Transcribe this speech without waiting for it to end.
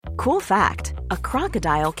Cool fact, a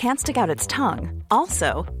crocodile can't stick out its tongue.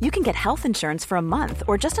 Also, you can get health insurance for a month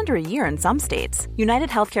or just under a year in some states. United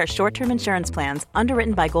Healthcare short-term insurance plans,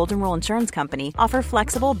 underwritten by Golden Rule Insurance Company, offer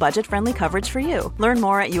flexible, budget-friendly coverage for you. Learn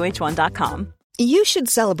more at uh1.com. You should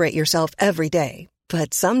celebrate yourself every day,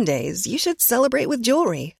 but some days you should celebrate with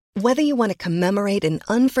jewelry. Whether you want to commemorate an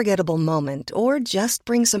unforgettable moment or just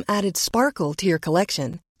bring some added sparkle to your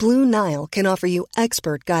collection, Blue Nile can offer you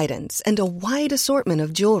expert guidance and a wide assortment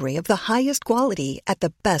of jewelry of the highest quality at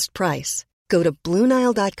the best price. Go to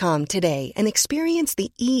BlueNile.com today and experience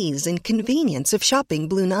the ease and convenience of shopping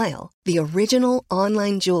Blue Nile, the original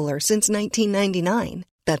online jeweler since 1999.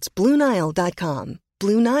 That's BlueNile.com.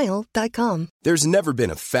 BlueNile.com. There's never been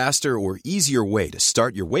a faster or easier way to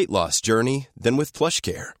start your weight loss journey than with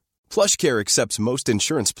PlushCare. PlushCare accepts most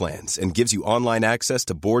insurance plans and gives you online access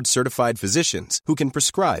to board-certified physicians who can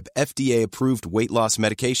prescribe FDA-approved weight loss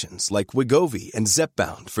medications like Wegovy and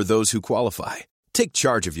Zepbound for those who qualify. Take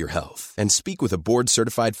charge of your health and speak with a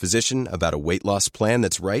board-certified physician about a weight loss plan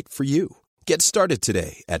that's right for you. Get started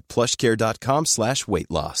today at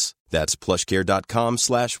plushcare.com/weight-loss. That's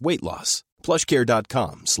plushcare.com/weight-loss.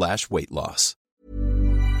 plushcare.com/weight-loss.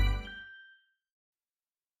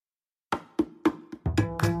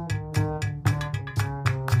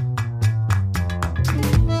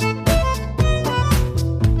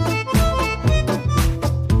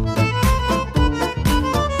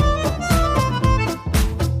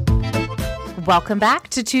 Welcome back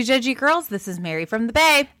to Two Judgy Girls. This is Mary from the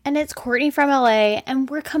Bay. And it's Courtney from LA. And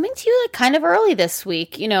we're coming to you kind of early this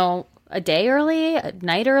week. You know, a day early, a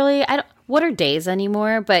night early. What are days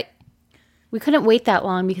anymore? But we couldn't wait that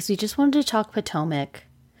long because we just wanted to talk Potomac.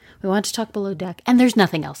 We wanted to talk Below Deck. And there's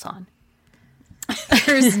nothing else on.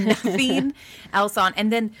 There's nothing else on.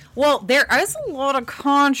 And then, well, there is a lot of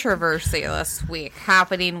controversy this week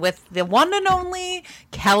happening with the one and only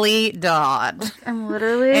Kelly Dodd. I'm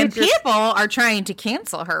literally And people are trying to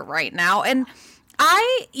cancel her right now. And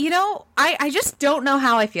I just don't know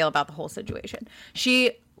how I feel about the whole situation.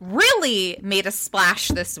 She really made a splash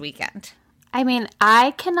this weekend. I mean,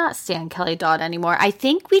 I cannot stand Kelly Dodd anymore. I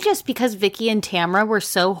think because Vicky and Tamra were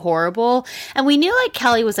so horrible, and we knew like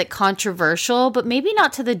Kelly was like controversial, but maybe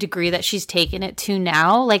not to the degree that she's taken it to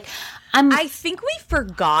now. Like, I think we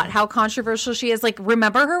forgot how controversial she is. Like,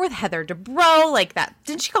 remember her with Heather Dubrow? Like that,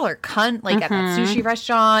 didn't she call her cunt? Like at that sushi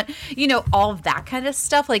restaurant, all of that kind of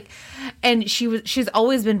stuff. Like, and she's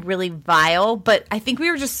always been really vile. But I think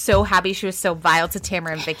we were just so happy she was so vile to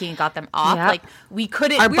Tamara and Vicky and got them off. Yep. Like we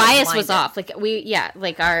couldn't. Our bias was off. Like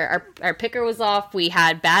our picker was off. We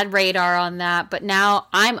had bad radar on that. But now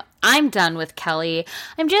I'm done with Kelly.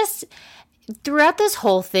 I'm just. Throughout this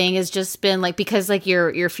whole thing has just been like, because like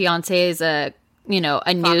your fiance is a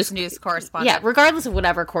Fox news correspondent. Yeah, regardless of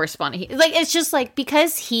whatever correspondent it's just like,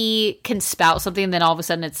 because he can spout something and then all of a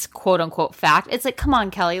sudden it's quote unquote fact. It's like, come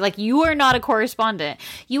on, Kelly, like you are not a correspondent.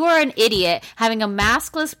 You are an idiot having a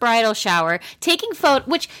maskless bridal shower, taking photo.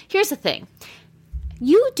 Which here's the thing.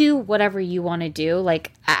 You do whatever you want to do.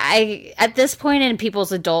 Like at this point in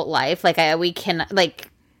people's adult life, we can like.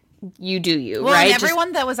 You do you, well, right? And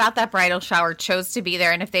everyone that was at that bridal shower chose to be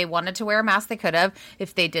there, and if they wanted to wear a mask, they could have.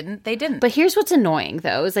 If they didn't, they didn't. But here's what's annoying,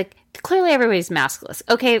 though, is like clearly everybody's maskless.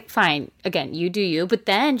 Okay, fine. Again, you do you. But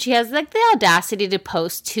then she has like the audacity to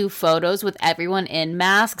post 2 photos with everyone in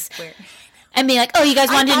masks. Weird. And be like, oh, you guys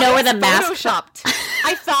wanted to know where the mask... Photoshopped.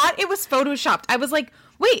 I thought it was photoshopped. I was like,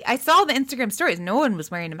 wait, I saw the Instagram stories. No one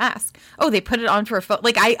was wearing a mask. Oh, they put it on for a photo.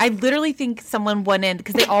 Like, I literally think someone went in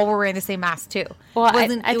because they all were wearing the same mask too. Well, I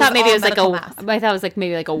thought maybe it was like I thought it was like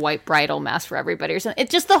maybe like a white bridal mask for everybody or something. It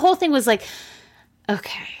just, the whole thing was like,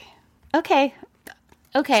 okay.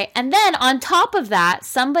 And then on top of that,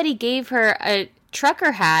 somebody gave her a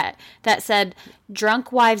trucker hat that said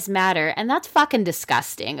 "Drunk Wives Matter," and that's fucking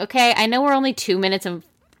disgusting. Okay, I know we're only 2 minutes and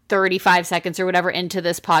 35 seconds or whatever into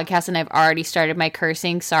this podcast and I've already started my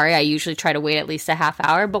cursing. Sorry, I usually try to wait at least a half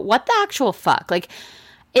hour, but what the actual fuck? Like,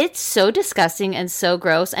 it's so disgusting and so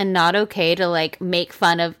gross and not okay to like make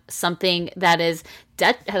fun of something that is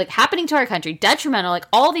like happening to our country, detrimental, like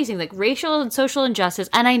all these things, like racial and social injustice.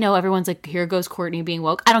 And I know everyone's like, here goes Courtney being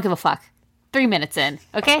woke. I don't give a fuck. 3 minutes in,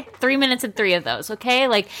 okay? 3 minutes and 3 of those, okay?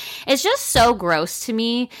 Like, it's just so gross to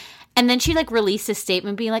me. And then she, like, released a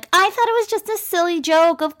statement being like, I thought it was just a silly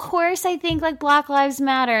joke. Of course I think, like, Black Lives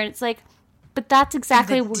Matter. And it's like, but that's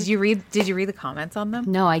exactly what... Did you read the comments on them?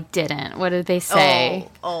 No, I didn't. What did they say?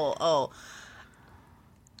 Oh.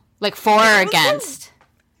 Like, for or against?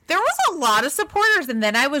 There was a lot of supporters, and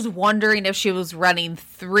then I was wondering if she was running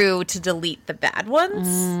through to delete the bad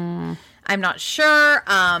ones. I'm not sure.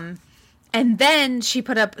 And then she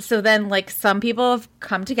put up, so then like some people have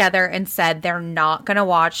come together and said they're not going to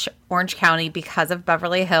watch Orange County because of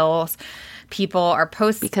Beverly Hills. People are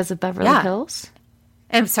posting. Because of Beverly Hills?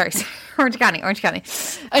 I'm sorry, Orange County.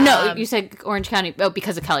 Oh, no, you said Orange County. Oh,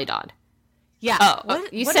 because of Kelly Dodd. Yeah. Oh,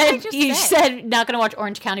 you said not going to watch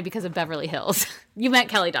Orange County because of Beverly Hills. You meant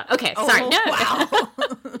Kelly Dodd. Okay, sorry. No. Wow.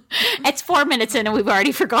 It's 4 minutes in and we've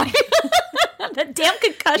already forgotten. That damn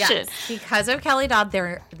concussion. Yes, because of Kelly Dodd,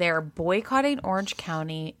 they're boycotting Orange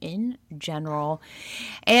County in general.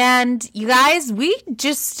 And you guys,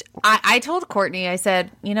 I told Courtney, I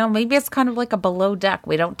said, maybe it's kind of like a below deck.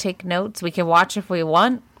 We don't take notes. We can watch if we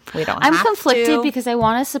want. We don't have to. I'm conflicted because I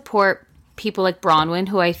want to support people like Bronwyn,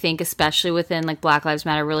 who I think, especially within like Black Lives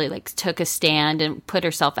Matter, really like took a stand and put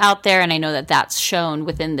herself out there. And I know that that's shown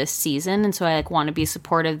within this season. And so I like want to be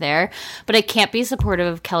supportive there, but I can't be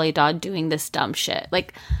supportive of Kelly Dodd doing this dumb shit.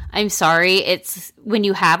 Like, I'm sorry. It's when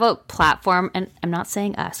you have a platform, and I'm not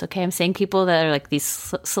saying us, okay? I'm saying people that are like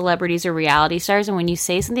these celebrities or reality stars. And when you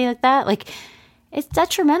say something like that, like it's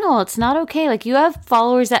detrimental. It's not okay. Like you have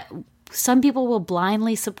followers that some people will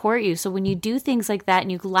blindly support you. So when you do things like that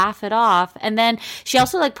and you laugh it off, and then she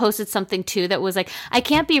also like posted something too that was like, I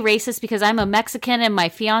can't be racist because I'm a Mexican and my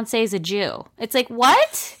fiance is a Jew. It's like,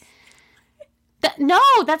 what? No,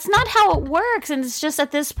 that's not how it works. And it's just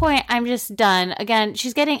at this point, I'm just done. Again,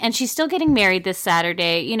 she's still getting married this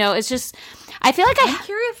Saturday. It's just, I feel like I'm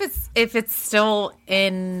curious if it's still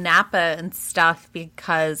in Napa and stuff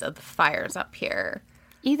because of the fires up here.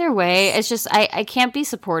 Either way, it's just I can't be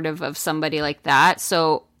supportive of somebody like that.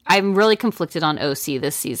 So I'm really conflicted on OC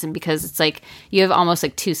this season because it's like you have almost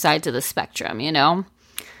like two sides of the spectrum,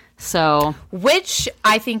 So, which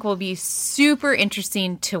I think will be super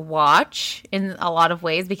interesting to watch in a lot of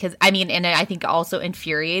ways because and I think also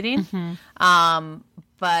infuriating. Mm-hmm.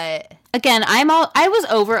 But again, I was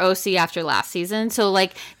over OC after last season. So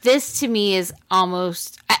like this to me is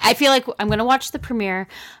almost, I feel like I'm going to watch the premiere.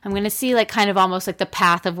 I'm going to see like kind of almost like the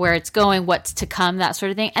path of where it's going, what's to come, that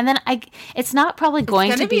sort of thing. And then it's not probably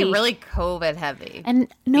going to be really COVID heavy. And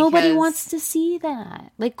nobody wants to see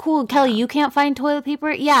that. Like, cool, Kelly, you can't find toilet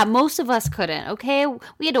paper? Yeah, most of us couldn't. Okay.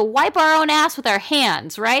 We had to wipe our own ass with our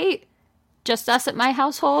hands, right? Just us at my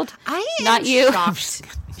household. Not you. Shocked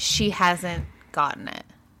she hasn't gotten it.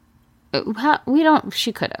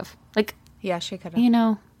 She could have. Like, yeah, she could have.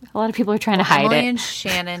 A lot of people are trying to hide Emily it. And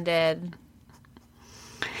Shannon did.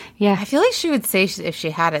 Yeah. I feel like she would say if she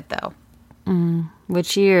had it, though. Would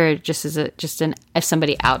she, or just if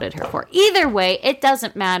somebody outed her for it? Either way, it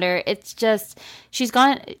doesn't matter. It's just, she's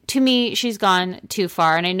gone too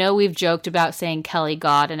far. And I know we've joked about saying Kelly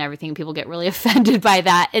God and everything. People get really offended by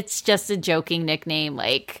that. It's just a joking nickname.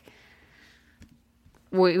 Like,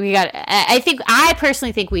 I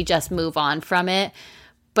personally think we just move on from it,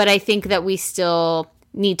 but I think that we still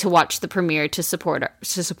need to watch the premiere to support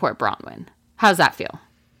Bronwyn. How's that feel?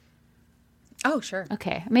 Oh, sure.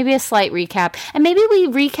 Okay. Maybe a slight recap, and maybe we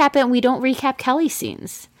recap it and we don't recap Kelly's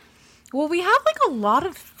scenes. Well, we have like a lot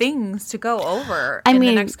of things to go over in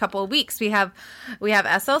the next couple of weeks. We have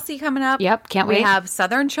SLC coming up. Yep. Can't wait. We have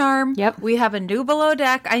Southern Charm. Yep. We have a new Below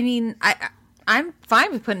Deck. I'm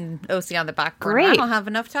fine with putting OC on the back burner. Great. I don't have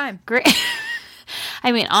enough time. Great.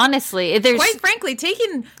 Honestly, there's quite frankly,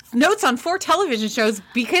 taking notes on 4 television shows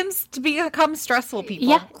begins to become stressful, people.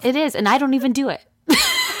 Yeah, it is, and I don't even do it.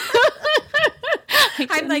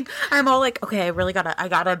 I'm all like, okay, I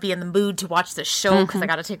gotta be in the mood to watch this show because I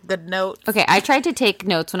gotta take good notes. Okay, I tried to take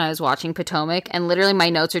notes when I was watching Potomac, and literally my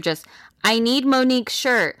notes are just, I need Monique's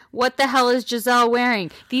shirt. What the hell is Giselle wearing?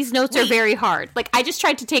 These notes are very hard. Like, I just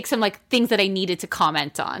tried to take some, like, things that I needed to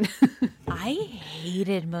comment on. I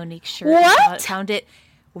hated Monique's shirt. What? I found it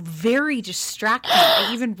very distracting.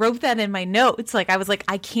 I even wrote that in my notes. Like, I was like,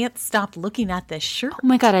 I can't stop looking at this shirt. Oh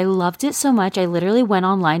my God, I loved it so much. I literally went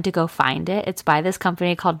online to go find it. It's by this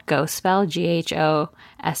company called Ghospel,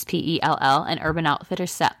 GHOSPELL, and Urban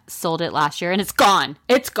Outfitters sold it last year, and it's gone.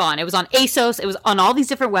 It's gone. It was on ASOS. It was on all these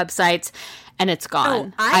different websites, and it's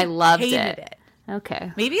gone. Oh, I loved hated it.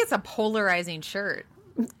 Okay. Maybe it's a polarizing shirt.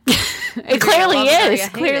 It clearly is.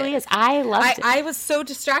 Clearly is. I loved it. I was so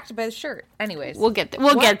distracted by the shirt. Anyways, we'll get there.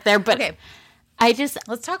 We'll get there. But okay,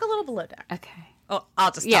 let's talk a little Below Deck. Okay. Oh,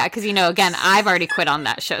 I'll just because again, I've already quit on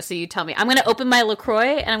that show. So you tell me. I'm going to open my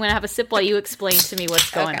LaCroix and I'm going to have a sip while you explain to me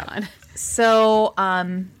what's going on. So,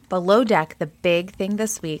 Below Deck, the big thing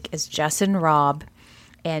this week is Jess and Rob,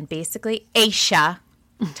 and basically Aisha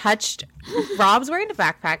touched. Rob's wearing a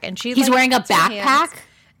backpack, and he's wearing a backpack.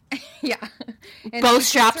 Yeah. And both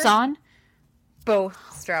straps on? Both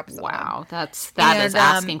straps on. Wow, that is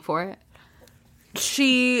asking for it.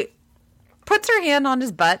 She puts her hand on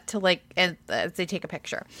his butt to like, and as they take a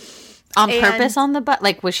picture. On purpose on the butt?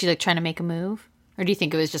 Like, was she like trying to make a move? Or do you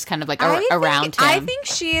think it was just kind of like around him? I think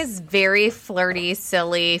she is very flirty,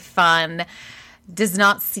 silly, fun, does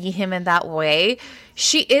not see him in that way.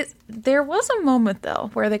 She is. There was a moment, though,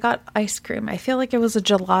 where they got ice cream. I feel like it was a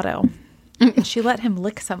gelato. And she let him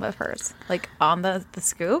lick some of hers, like on the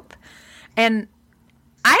scoop. And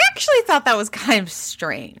I actually thought that was kind of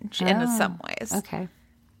strange in some ways. Okay.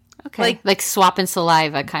 Like swapping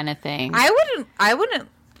saliva kind of thing. I wouldn't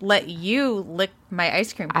let you lick my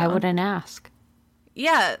ice cream cone. I wouldn't ask.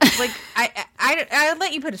 Yeah, like I'd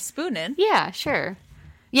let you put a spoon in. Yeah, sure.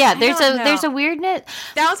 Yeah, there's a weirdness.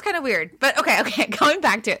 That was kind of weird. But okay, going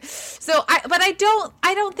back to it. So I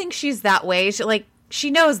don't think she's that way. She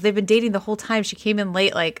knows they've been dating the whole time. She came in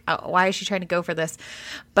late, like, why is she trying to go for this?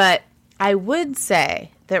 But I would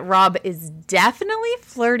say that Rob is definitely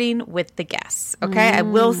flirting with the guests. Okay, I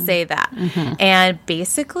will say that. Mm-hmm. And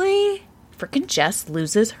basically, freaking Jess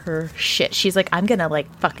loses her shit. She's like, I'm gonna like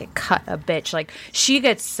fucking cut a bitch. Like, she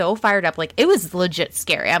gets so fired up. Like, it was legit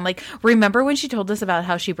scary. I'm like, remember when she told us about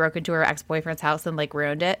how she broke into her ex-boyfriend's house and like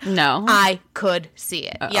ruined it? No, I could see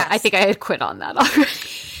it. Yeah, I think I had quit on that already.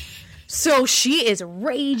 So she is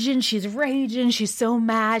raging. She's raging. She's so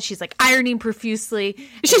mad. She's like ironing profusely.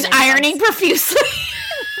 She's ironing profusely.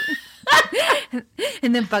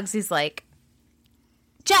 And then Bugsy's like,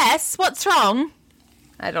 Jess, what's wrong?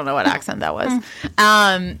 I don't know what accent that was.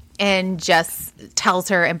 And Jess tells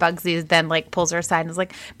her, and Bugsy then like pulls her aside and is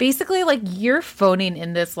like, basically like, you're phoning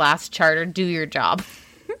in this last charter. Do your job.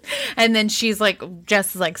 And then she's like,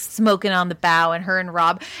 Jess is like smoking on the bow, and her and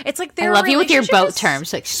Rob, it's like I love you with your boat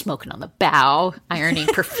terms, like smoking on the bow, ironing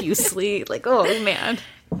profusely. Like, oh man,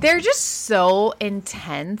 they're just so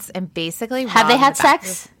intense. And basically, have they had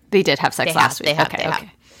sex? They did have sex last week. They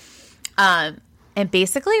have. And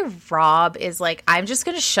basically, Rob is like, I'm just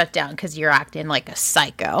going to shut down because you're acting like a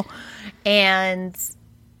psycho. And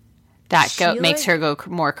that makes her go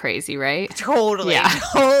more crazy, right? Totally. Yeah.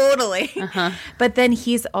 Totally. Uh-huh. But then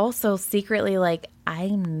he's also secretly like,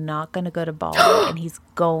 I'm not going to go to Bali. And he's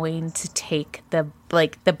going to take the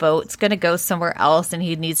boat's going to go somewhere else. And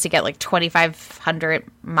he needs to get like 2,500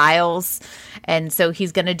 miles. And so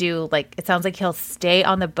he's going to do like, it sounds like he'll stay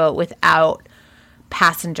on the boat without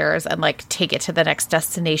passengers and like take it to the next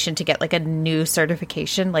destination to get like a new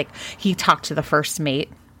certification. Like, he talked to the first mate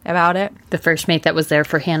about it. The first mate that was there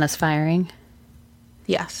for Hannah's firing?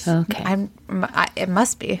 Yes. Okay. It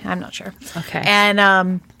must be. I'm not sure. Okay.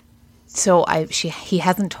 And so he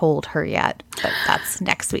hasn't told her yet, but that's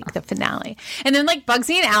next week, the finale. And then like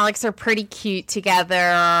Bugsy and Alex are pretty cute together.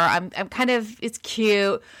 I'm kind of, it's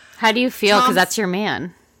cute. How do you feel? Because that's your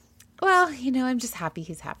man. Well, I'm just happy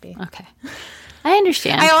he's happy. Okay. I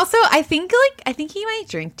understand. I think he might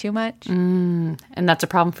drink too much. And that's a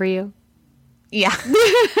problem for you? Yeah.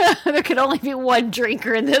 There could only be one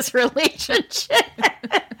drinker in this relationship.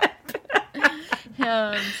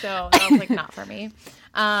 So that was like not for me.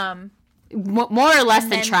 More or less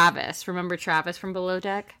than Travis. Remember Travis from Below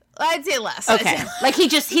Deck? I'd say less. Okay. Like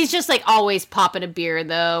he's just like always popping a beer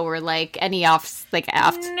though, or like any off. No.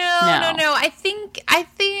 I think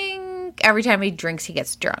every time he drinks, he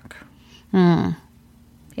gets drunk.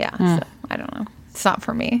 Yeah. So I don't know. It's not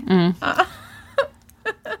for me.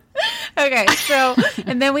 Okay. So,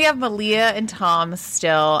 and then we have Malia and Tom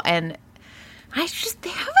still, and they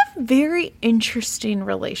have a very interesting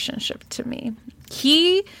relationship to me.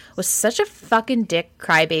 He was such a fucking dick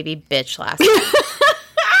crybaby bitch last night.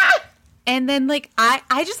 And then, like,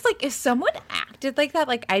 I just, like, if someone acted like that,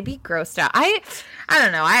 like, I'd be grossed out. I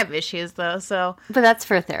don't know. I have issues, though, so. But that's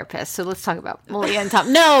for a therapist, so let's talk about Malia and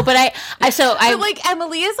Tom. No, but and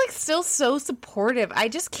Malia's, like, still so supportive. I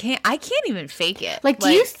can't even fake it. Like, do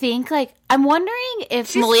you think, like, I'm wondering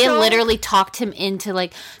if Malia literally talked him into,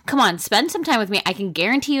 like, come on, spend some time with me. I can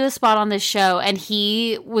guarantee you a spot on this show. And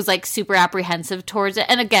he was, like, super apprehensive towards it.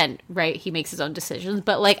 And again, right, he makes his own decisions.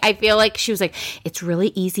 But, like, I feel like she was like, it's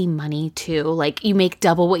really easy money, too. Like, you make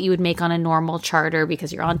double what you would make on a normal charter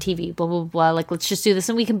because you're on TV, blah, blah, blah. Like, let's just do this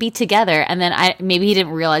and we can be together. And then maybe he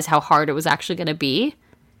didn't realize how hard it was actually going to be.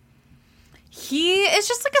 He is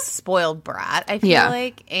just like a spoiled brat, I feel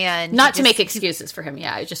like. And not to make excuses for him.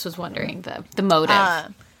 Yeah, I just was wondering the motive.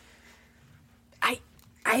 I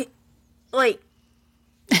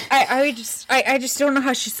just don't know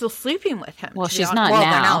how she's still sleeping with him. Well, she's not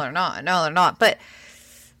now. They're not. But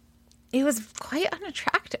it was quite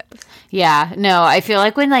unattractive. Yeah, no, I feel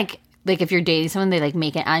like when like if you're dating someone, they like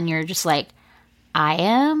make it and you're just like, I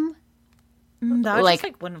am. That like, just,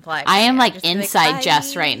 like wouldn't fly. I am like inside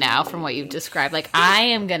Jess right now from what you've described. Like I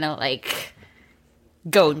am gonna like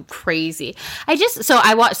going crazy. So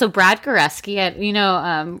Brad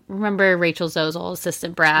Goreski, remember Rachel Zoe's old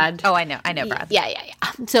assistant Brad? Oh, I know Brad. Yeah.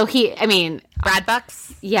 So Brad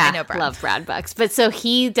Bucks? Yeah, I know Brad. love Brad Bucks. But so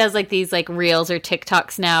he does like these like reels or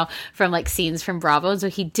TikToks now from like scenes from Bravo. And so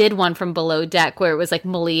he did one from Below Deck where it was like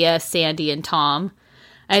Malia, Sandy, and Tom.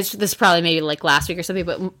 And this is probably maybe like last week or something,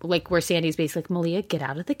 but like where Sandy's basically like, Malia, get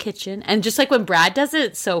out of the kitchen. And just like when Brad does it,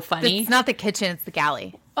 it's so funny. It's not the kitchen, it's the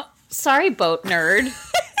galley. Oh, sorry, boat nerd.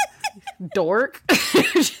 Dork.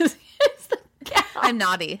 It's the galley. I'm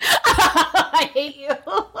naughty. I hate you.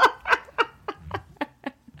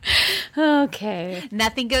 Okay.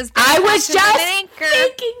 Nothing goes down. I was faster just than an anchor.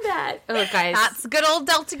 thinking that. Oh, guys. That's good old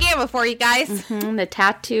Delta Gamma for you guys. The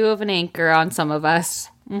tattoo of an anchor on some of us.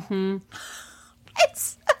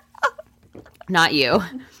 It's Not you.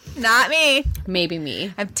 not me. Maybe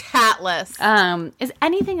me. I'm tatless. Is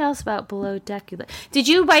anything else about Below Deck? Did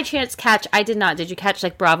you by chance catch? I did not. Did you catch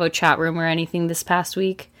like Bravo chat room or anything this past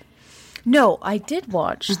week? No, I did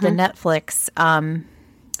watch the Netflix.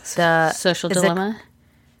 The Social Dilemma.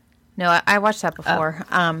 No, I watched that before.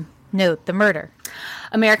 No, The Murder.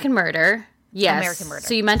 American Murder. Yes. American Murder.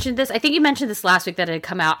 So you mentioned this. I think you mentioned this last week that it had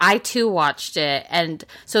come out. I too watched it, and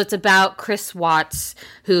so it's about Chris Watts,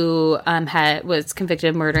 who was convicted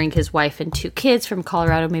of murdering his wife and 2 kids from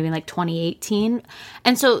Colorado, maybe in like 2018.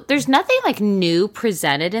 And so there's nothing like new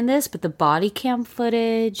presented in this, but the body cam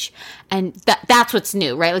footage, and that's what's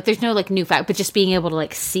new, right? Like there's no like new fact, but just being able to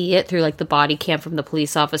like see it through like the body cam from the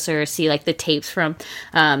police officer, see like the tapes from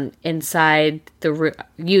inside the room.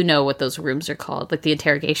 You know what those rooms are called, like the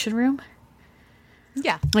interrogation room.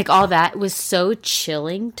 Yeah. Like all that was so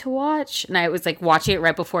chilling to watch. And I was like watching it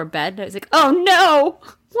right before bed. And I was like, oh no,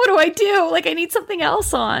 what do I do? Like I need something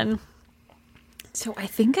else on. So I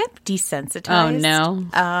think I'm desensitized. Oh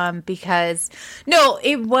no. Because no,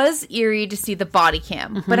 it was eerie to see the body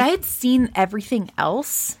cam, but I had seen everything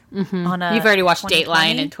else on a. You've already watched 2020.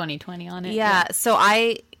 Dateline in 2020 on it. Yeah. So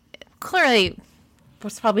I clearly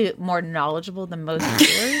was probably more knowledgeable than most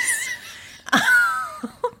viewers.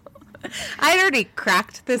 I had already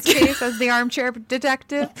cracked this case as the armchair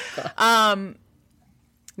detective.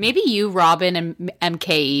 Maybe you, Robin, and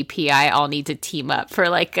MKEPI all need to team up for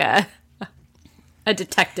like a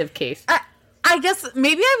detective case. I guess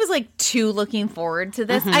maybe I was like too looking forward to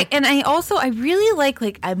this. I really like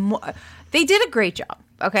they did a great job.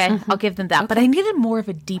 Okay, I'll give them that. Okay. But I needed more of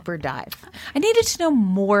a deeper dive. I needed to know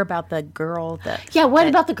more about the girl. What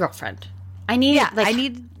about the girlfriend?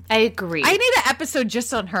 I agree. I need an episode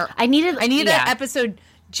just on her. I need an episode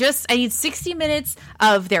I need 60 minutes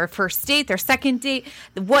of their first date, their second date,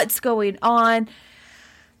 what's going on.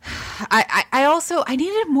 I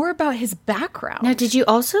needed more about his background. Now, did you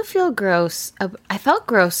also feel gross? I felt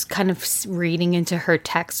gross kind of reading into her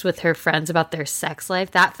text with her friends about their sex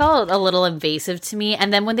life. That felt a little invasive to me.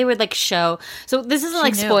 And then when they would like show, so this isn't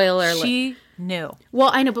like spoiler. She knew.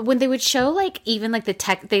 Well, I know, but when they would show like even like the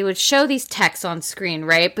tech, they would show these texts on screen,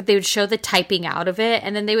 right? But they would show the typing out of it,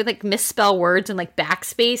 and then they would like misspell words and like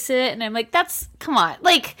backspace it, and I'm like, come on,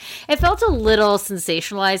 like it felt a little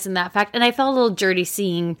sensationalized in that fact, and I felt a little dirty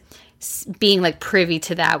being like privy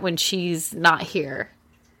to that when she's not here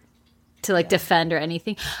to like defend or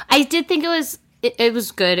anything. I did think it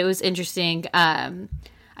was good. It was interesting. I'm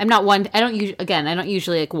not one. I don't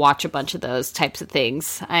usually like watch a bunch of those types of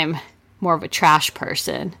things. I'm more of a trash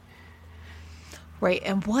person. Right.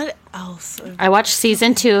 And what else? I watched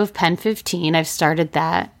season 2 of Pen 15. I've started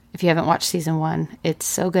that. If you haven't watched season 1, it's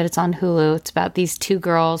so good. It's on Hulu. It's about these 2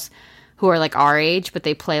 girls who are like our age, but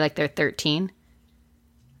they play like they're 13.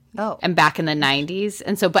 Oh. And back in the 90s.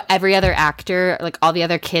 And so, but every other actor, like all the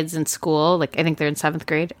other kids in school, like I think they're in 7th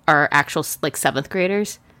grade, are actual like 7th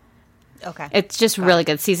graders. Okay. It's just really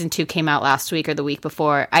good. Season 2 came out last week or the week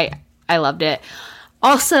before. I loved it.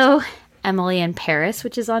 Also, Emily in Paris,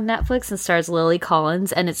 which is on Netflix and stars Lily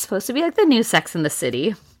Collins, and it's supposed to be like the new Sex and the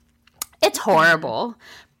City. It's horrible.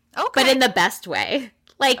 Okay. But in the best way.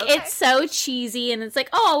 Like, It's so cheesy, and it's like,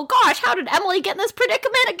 oh gosh, how did Emily get in this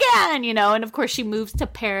predicament again? You know, and of course she moves to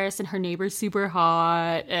Paris, and her neighbor's super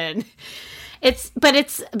hot, and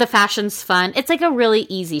the fashion's fun. It's like a really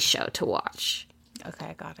easy show to watch.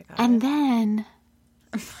 Okay, got it. And then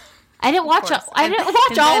I didn't watch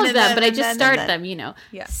all of them, but I just started them, you know.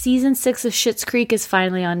 Yeah. Season 6 of Schitt's Creek is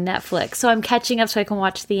finally on Netflix, so I'm catching up so I can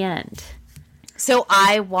watch the end. So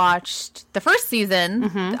I watched the first season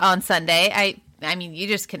on Sunday. I mean, you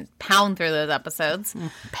just can pound through those episodes.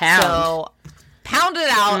 So pound it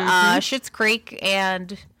out, Schitt's Creek,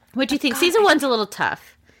 and what do you think? Season 1's a little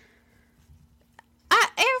tough. I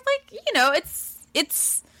like, you know,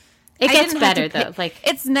 it's It I gets didn't have to better, though. pay- Like,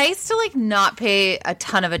 it's nice to like not pay a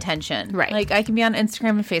ton of attention. Right. Like I can be on Instagram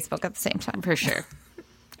and Facebook at the same time. for sure.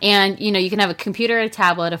 And, you know, you can have a computer, a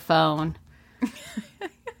tablet, a phone,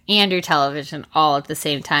 and your television all at the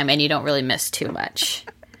same time, and you don't really miss too much.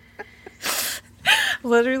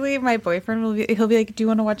 Literally, my boyfriend he'll be like, "Do you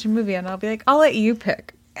want to watch a movie?" And I'll be like, "I'll let you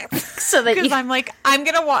pick." So that Because you, I'm like, I'm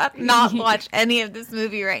gonna not watch any of this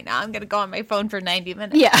movie right now. I'm gonna go on my phone for 90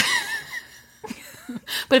 minutes. yeah.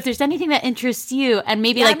 But if there's anything that interests you, and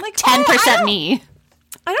maybe Yeah, like I'm like, 10% me.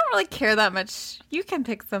 I don't really care that much. You can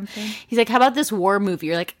pick something. He's like, how about this war movie?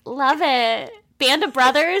 You're like, love it. Band of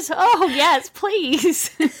Brothers? Oh, yes, please.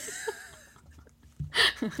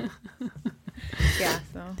 Yeah.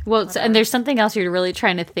 So Well, and there's something else you're really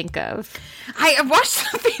trying to think of. I watched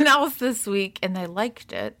something else this week and I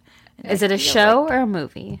liked it. And Is I it a feel show like- or a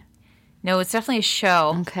movie? No, it's definitely a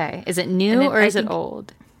show. Okay. Is it And new then or I is it think-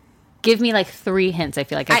 old? Give me like 3 hints. I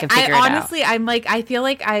feel like I can figure it out. Honestly, I'm like, I feel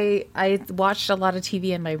like I watched a lot of TV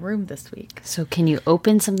in my room this week. So can you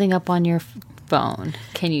open something up on your phone?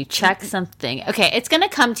 Can you check something? Okay, it's going to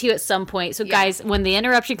come to you at some point. So guys, when the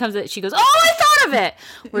interruption comes, she goes, oh, I thought of it.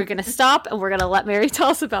 We're going to stop and we're going to let Mary tell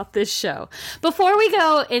us about this show. Before we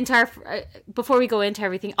go into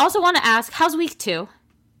everything, also want to ask, how's week 2?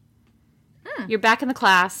 You're back in the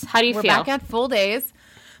class. How do you We're feel? back at full days.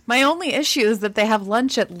 My only issue is that they have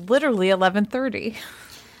lunch at literally 11:30.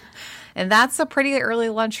 And that's a pretty early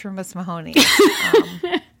lunch for Miss Mahoney.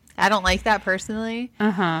 I don't like that personally.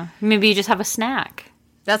 Maybe you just have a snack.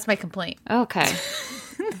 That's my complaint. Okay.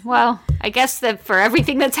 Well, I guess that for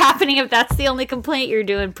everything that's happening, if that's the only complaint, you're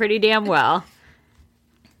doing pretty damn well.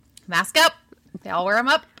 Mask up. They all wear them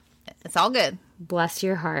up. It's all good. Bless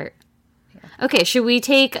your heart. Okay, should we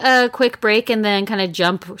take a quick break and then kind of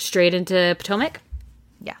jump straight into Potomac?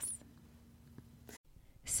 Yes.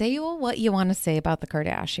 Say what you want to say about the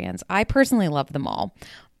Kardashians. I personally love them all,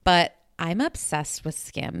 but I'm obsessed with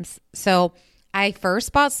Skims. So I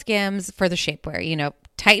first bought Skims for the shapewear, you know,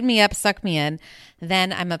 tighten me up, suck me in.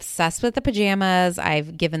 Then I'm obsessed with the pajamas.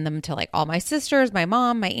 I've given them to like all my sisters, my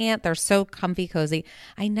mom, my aunt. They're so comfy, cozy.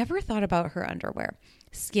 I never thought about her underwear.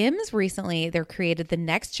 Skims recently, they're created the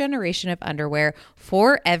next generation of underwear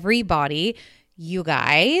for every body. You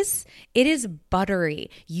guys, it is buttery.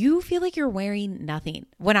 You feel like you're wearing nothing.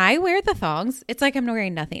 When I wear the thongs, it's like I'm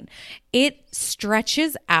wearing nothing. It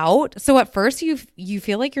stretches out. So at first you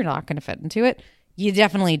feel like you're not going to fit into it. You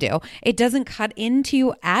definitely do. It doesn't cut into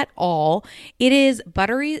you at all. It is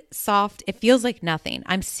buttery soft. It feels like nothing.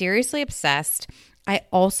 I'm seriously obsessed. I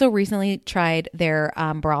also recently tried their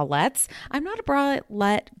bralettes. I'm not a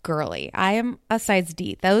bralette girly. I am a size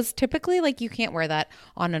D. Those typically, like, you can't wear that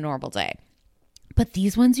on a normal day. But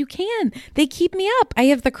these ones you can. They keep me up. I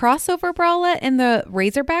have the crossover bralette and the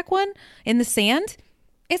Razorback one in the sand.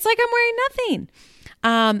 It's like I'm wearing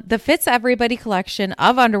nothing. The Fits Everybody collection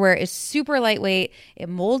of underwear is super lightweight. It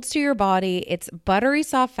molds to your body. It's buttery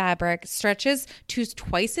soft fabric, stretches to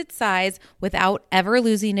twice its size without ever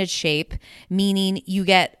losing its shape, meaning you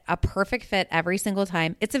get a perfect fit every single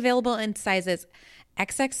time. It's available in sizes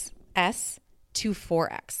XXS to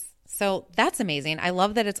 4X. So that's amazing. I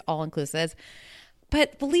love that it's all inclusive.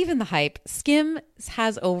 But believe in the hype. Skims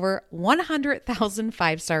has over 100,000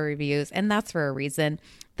 5-star reviews, and that's for a reason.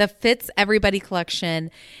 The Fits Everybody collection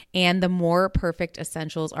and the More Perfect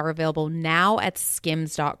Essentials are available now at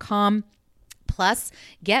skims.com. Plus,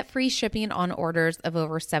 get free shipping on orders of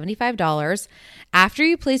over $75. After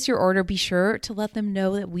you place your order, be sure to let them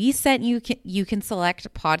know that we sent you. You can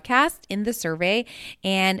select podcast in the survey,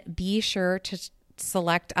 and be sure to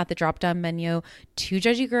select at the drop-down menu to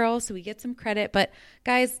Judgy Girl so we get some credit. But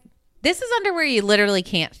guys, this is underwear you literally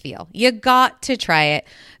can't feel. You got to try it.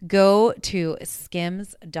 Go to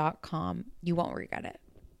skims.com. You won't regret it.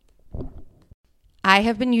 I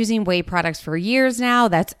have been using Ouai products for years now.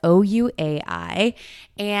 That's OUAI.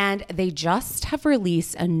 And they just have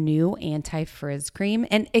released a new anti-frizz cream.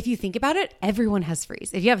 And if you think about it, everyone has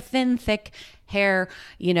frizz. If you have thin, thick hair,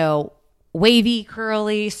 you know, wavy,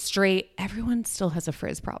 curly, straight, everyone still has a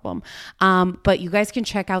frizz problem. But you guys can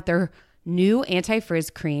check out their new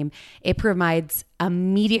anti-frizz cream. It provides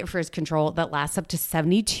immediate frizz control that lasts up to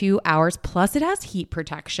 72 hours. Plus it has heat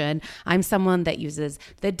protection. I'm someone that uses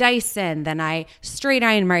the Dyson, then I straight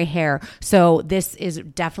iron my hair. So this is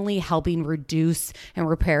definitely helping reduce and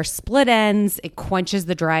repair split ends. It quenches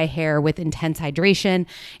the dry hair with intense hydration.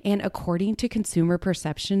 And according to consumer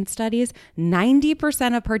perception studies,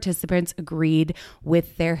 90% of participants agreed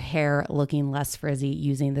with their hair looking less frizzy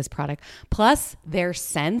using this product. Plus their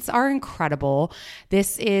scents are incredible. incredible.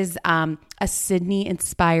 This is a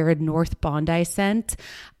Sydney-inspired North Bondi scent.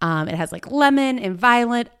 It has like lemon and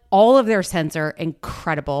violet. All of their scents are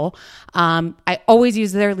incredible. I always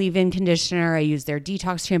use their leave-in conditioner. I use their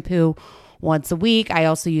detox shampoo once a week. I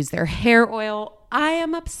also use their hair oil. I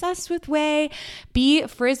am obsessed with Ouai. Be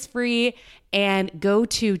frizz-free and go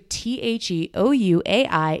to THEOUAI.com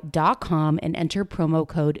and enter promo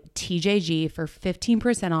code TJG for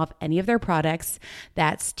 15% off any of their products.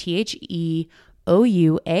 That's THEOUAI.com,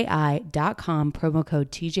 promo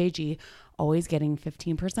code TJG. Always getting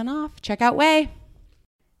 15% off. Check out Ouai.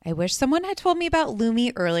 I wish someone had told me about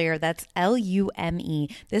Lume earlier. That's Lume.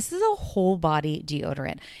 This is a whole body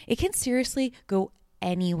deodorant. It can seriously go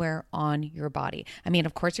anywhere on your body. I mean,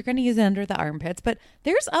 of course, you're going to use it under the armpits, but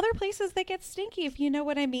there's other places that get stinky, if you know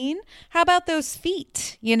what I mean. How about those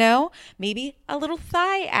feet? You know, maybe a little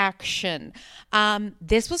thigh action.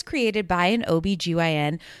 This was created by an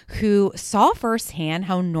OBGYN who saw firsthand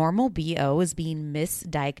how normal BO is being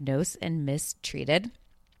misdiagnosed and mistreated.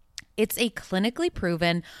 It's a clinically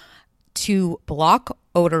proven to block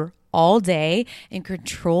odor all day and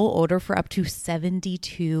control odor for up to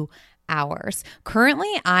 72 hours. Currently,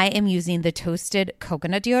 I am using the Toasted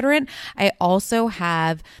Coconut deodorant. I also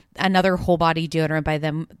have another whole body deodorant by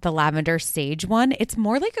them, the Lavender Sage one. It's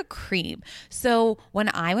more like a cream. So when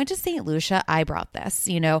I went to St. Lucia, I brought this.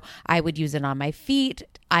 You know, I would use it on my feet.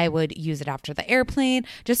 I would use it after the airplane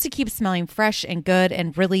just to keep smelling fresh and good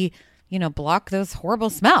and really, you know, block those horrible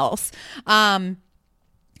smells.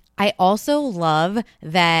 I also love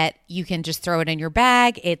that you can just throw it in your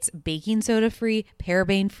bag. It's baking soda free,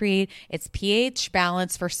 paraben free. It's pH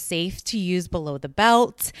balanced for safe to use below the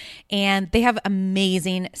belt. And they have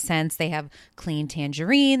amazing scents. They have clean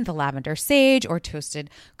tangerine, the lavender sage, or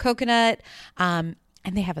toasted coconut.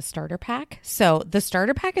 And they have a starter pack. So the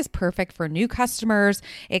starter pack is perfect for new customers.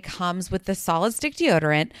 It comes with the solid stick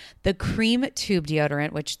deodorant, the cream tube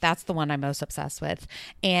deodorant, which that's the one I'm most obsessed with,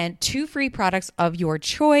 and 2 free products of your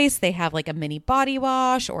choice. They have like a mini body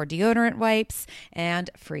wash or deodorant wipes and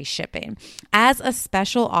free shipping. As a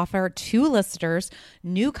special offer to listeners,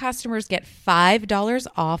 new customers get $5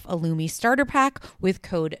 off a Lume starter pack with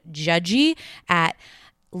code JUDGY at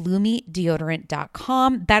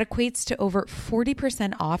LumeDeodorant.com. That equates to over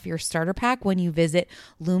 40% off your starter pack when you visit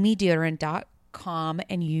LumeDeodorant.com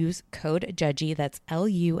and use code JUDGY. That's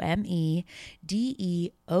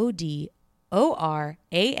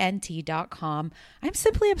LumeDeodorant.com. I'm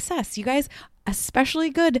simply obsessed. You guys, especially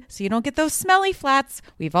good so you don't get those smelly flats.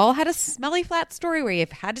 We've all had a smelly flat story where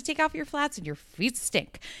you've had to take off your flats and your feet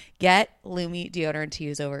stink. Get Lume deodorant to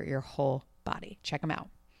use over your whole body. Check them out.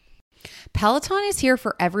 Peloton is here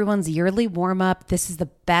for everyone's yearly warm-up. This is the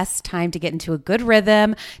best time to get into a good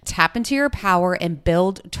rhythm, tap into your power, and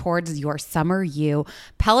build towards your summer you.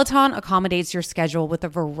 Peloton accommodates your schedule with a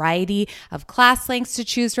variety of class lengths to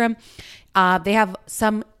choose from. They have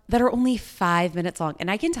some that are only 5 minutes long.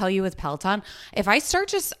 And I can tell you with Peloton, if I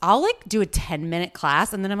start I'll like do a 10-minute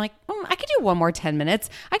class and then I'm like, I could do one more 10 minutes.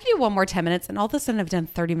 I could do one more 10 minutes. And all of a sudden I've done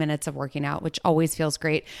 30 minutes of working out, which always feels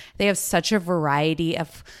great. They have such a variety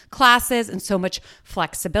of classes and so much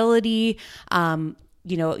flexibility. You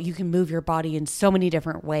know, you can move your body in so many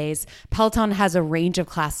different ways. Peloton has a range of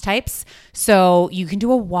class types. So you can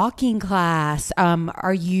do a walking class.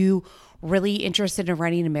 Are you really interested in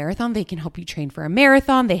running a marathon? They can help you train for a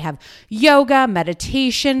marathon. They have yoga,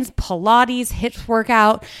 meditations, Pilates, HIIT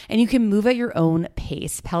workout, and you can move at your own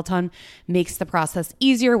pace. Peloton makes the process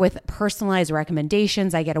easier with personalized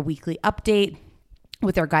recommendations. I get a weekly update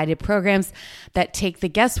with their guided programs that take the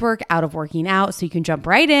guesswork out of working out so you can jump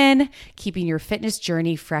right in, keeping your fitness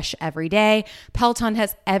journey fresh every day. Peloton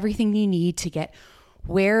has everything you need to get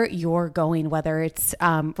where you're going, whether it's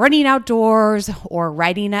running outdoors or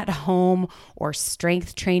riding at home or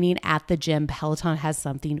strength training at the gym. Peloton has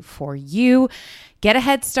something for you. Get a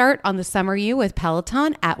head start on the summer you with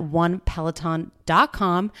Peloton at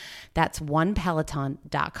onepeloton.com. That's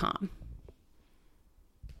onepeloton.com.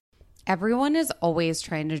 Everyone is always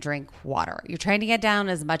trying to drink water. You're trying to get down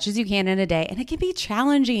as much as you can in a day, and it can be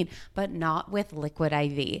challenging, but not with Liquid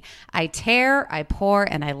IV. I tear, I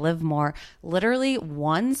pour, and I live more. Literally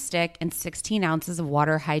 1 stick and 16 ounces of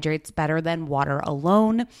water hydrates better than water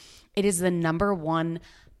alone. It is the #1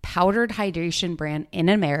 powdered hydration brand in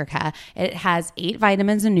America. It has 8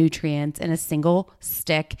 vitamins and nutrients in a single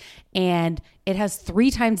stick, and it has 3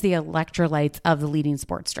 times the electrolytes of the leading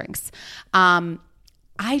sports drinks.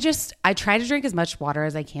 I try to drink as much water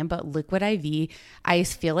as I can, but Liquid IV, I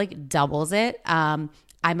feel like doubles it. I'm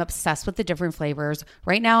obsessed with the different flavors.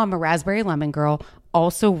 Right now, I'm a raspberry lemon girl.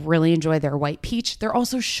 also really enjoy their white peach. They're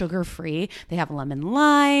also sugar free. They have lemon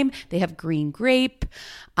lime. They have green grape.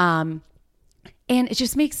 And it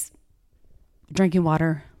just makes drinking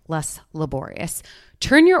water less laborious.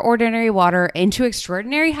 Turn your ordinary water into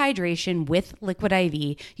extraordinary hydration with Liquid IV.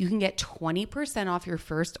 You can get 20% off your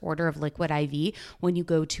first order of Liquid IV when you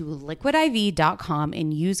go to liquidiv.com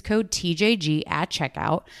and use code TJG at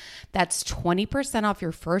checkout. That's 20% off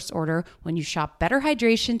your first order when you shop Better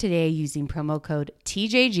Hydration today using promo code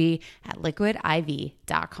TJG at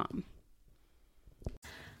liquidiv.com.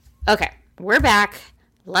 Okay, we're back.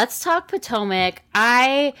 Let's talk Potomac.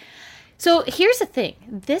 So here's the thing.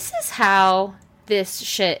 This is how this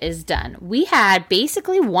shit is done. We had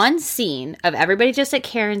basically one scene of everybody just at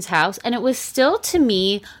Karen's house, and it was still, to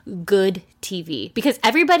me, good TV because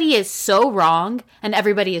everybody is so wrong and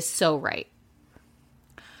everybody is so right.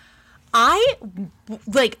 The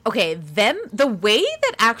way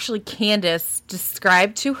that actually Candace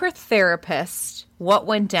described to her therapist what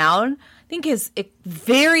went down, I think is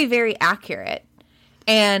very, very accurate.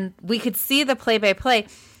 And we could see the play-by-play.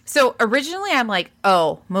 So originally I'm like,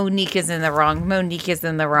 oh, Monique is in the wrong. Monique is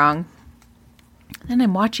in the wrong. Then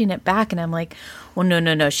I'm watching it back and I'm like, well,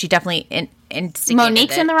 no. She definitely instigated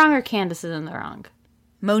Monique's it. in the wrong or Candace is in the wrong?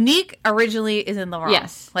 Monique originally is in the wrong.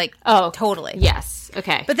 Yes. Totally. Yes.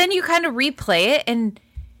 Okay. But then you kind of replay it and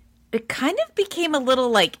it kind of became a little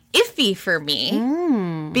like iffy for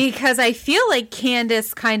me because I feel like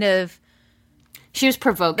Candace kind of she was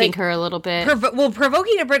provoking her a little bit.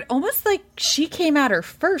 Provoking her, but almost like she came at her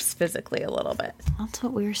first physically a little bit. That's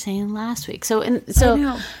what we were saying last week. So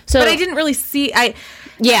but I didn't really see. It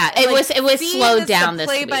was slowed down this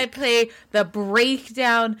play week. by play, the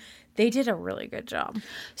breakdown. They did a really good job.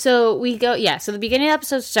 So we go, so the beginning of the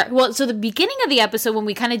episode so the beginning of the episode when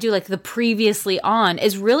we kind of do like the previously on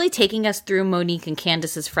is really taking us through Monique and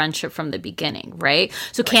Candace's friendship from the beginning, right?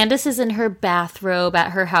 So Candace is in her bathrobe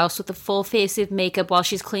at her house with a full face of makeup while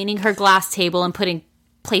she's cleaning her glass table and putting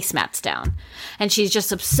placemats down. And she's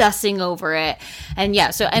just obsessing over it. And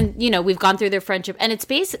we've gone through their friendship and it's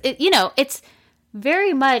it's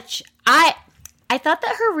very much, I thought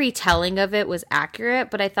that her retelling of it was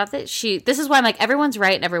accurate, but I thought that this is why I'm like, everyone's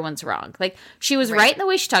right and everyone's wrong. Like, she was right in the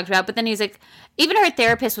way she talked about it, but then he's like, even her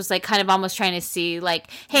therapist was like kind of almost trying to see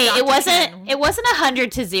like, hey, it wasn't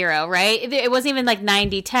 100-0, right? It wasn't even like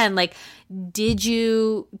 90-10. Like, did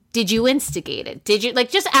you instigate it? Did you,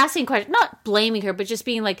 like, just asking questions, not blaming her, but just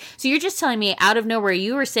being like, so you're just telling me out of nowhere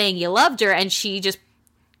you were saying you loved her and she just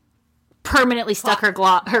permanently stuck her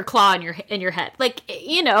claw in your head. Like,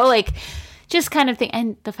 just kind of thing.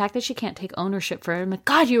 And the fact that she can't take ownership for it. I'm like,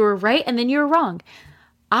 God, you were right and then you were wrong.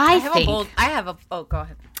 Go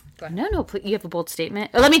ahead. No, please, you have a bold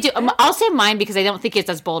statement. I'll say mine because I don't think it's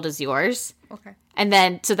as bold as yours. Okay. And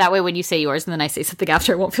then, so that way when you say yours and then I say something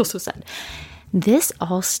after, I won't feel so sad. This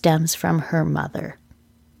all stems from her mother.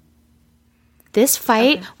 This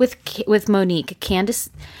fight with Monique, Candace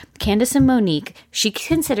and Monique, she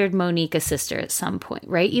considered Monique a sister at some point,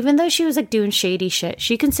 right? Even though she was like doing shady shit,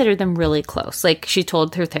 she considered them really close. Like she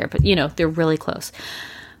told her therapist, they're really close.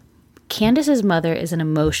 Candace's mother is an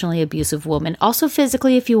emotionally abusive woman. Also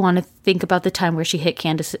physically, if you want to think about the time where she hit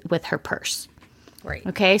Candace with her purse. Right.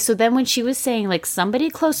 Okay. So then when she was saying like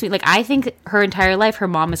somebody close to me, like I think her entire life, her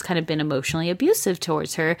mom has kind of been emotionally abusive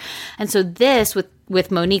towards her. And so this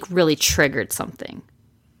with Monique really triggered something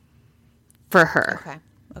for her.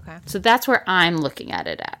 Okay. So that's where I'm looking at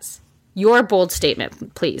it as. Your bold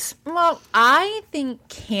statement, please. Well, I think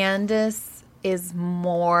Candace is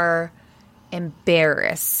more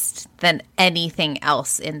embarrassed than anything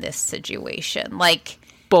else in this situation. Like,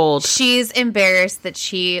 bold. She's embarrassed that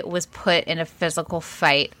she was put in a physical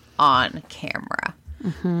fight on camera.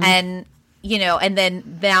 Mm-hmm. And, and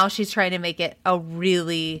then now she's trying to make it a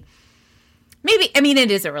really...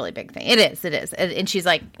 it is a really big thing. It is. And she's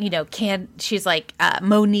like,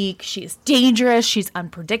 Monique, she's dangerous. She's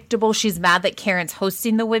unpredictable. She's mad that Karen's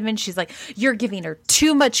hosting the women. She's like, you're giving her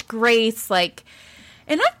too much grace. Like,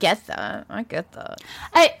 and I get that.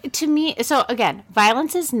 To me, so again,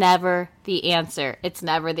 violence is never the answer. It's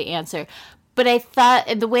never the answer. But I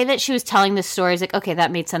thought the way that she was telling this story is like, okay,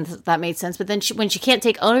 that made sense. But then when she can't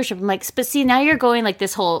take ownership, I'm like, but see, now you're going like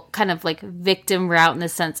this whole kind of like victim route in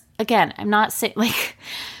this sense. Again, I'm not saying like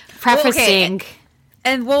prefacing.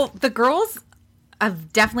 Well, the girls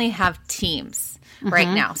definitely have teams right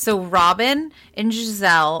now. So Robin and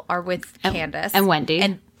Giselle are with Candace and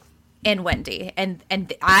Wendy and Wendy, and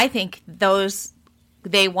I think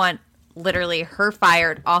they want literally her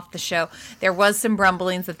fired off the show. There was some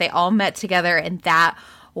rumblings that they all met together and that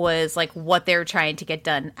was like what they were trying to get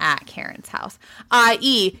done at Karen's house,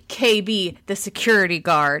 i.e. KB, the security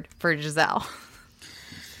guard for Giselle.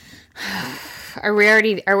 Are we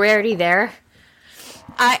already there?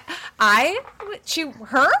 Her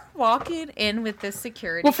walking in with this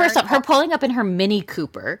security Well, first guard. off, her pulling up in her Mini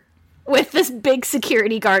Cooper with this big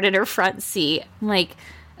security guard in her front seat. I'm like,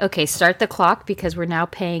 okay, start the clock because we're now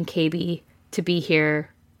paying KB to be here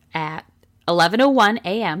at 11:01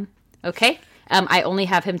 a.m. Okay? I only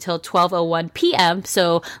have him till 12:01 p.m.,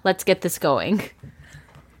 so let's get this going.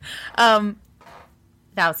 That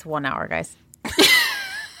was 1 hour, guys.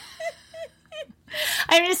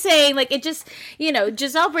 I'm just saying, like, it just,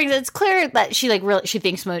 Giselle brings it. It's clear that she, like, really, she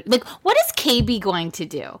thinks, like, what is KB going to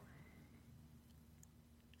do?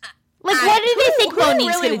 Like, what do they think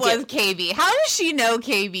Monique's really going to was do? KB? How does she know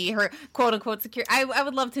KB, her quote-unquote security? I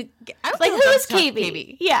would love to... Like, who is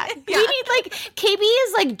KB? Yeah. We need, like, KB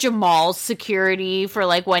is, like, Jamal's security for,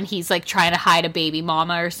 like, when he's, like, trying to hide a baby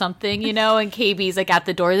mama or something, and KB's, like, at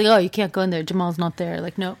the door. Like, oh, you can't go in there. Jamal's not there.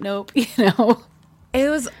 Like, nope. It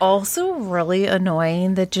was also really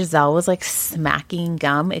annoying that Giselle was, like, smacking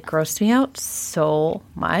gum. It grossed me out so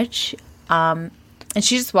much. And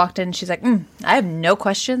she just walked in and she's like, I have no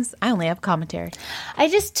questions. I only have commentary.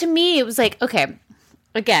 To me, it was like, okay,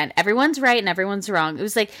 again, everyone's right and everyone's wrong. It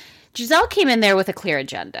was like, Giselle came in there with a clear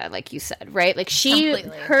agenda, like you said, right? Like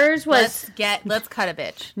Completely. hers was... Let's cut a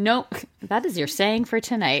bitch. Nope. That is your saying for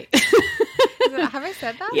tonight. Have I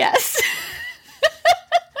said that? Yes.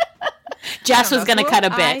 Jess was going to cut a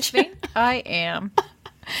bitch. I think I am.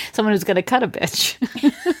 Someone who's going to cut a bitch.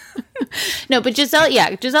 No, but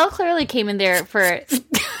Giselle clearly came in there for...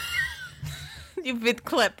 You've been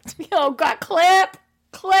clipped. Oh, God, clip.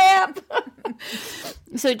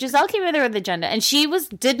 So Giselle came in there with agenda, and she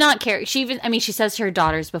did not care. She says to her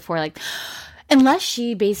daughters before, like, unless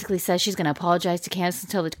she basically says she's going to apologize to Candace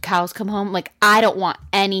until the cows come home, like, I don't want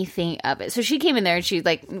anything of it. So she came in there and she's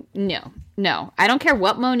like, no, I don't care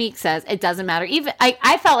what Monique says. It doesn't matter. Even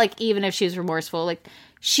I felt like even if she was remorseful, like,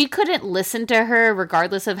 she couldn't listen to her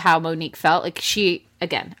regardless of how Monique felt. Like, she,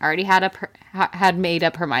 again, already had made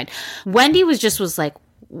up her mind. Wendy was like,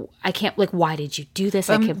 I can't, like, why did you do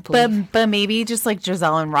this? I can't believe. But maybe just like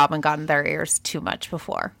Giselle and Robin got in their ears too much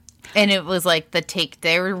before. And it was like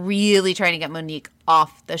they were really trying to get Monique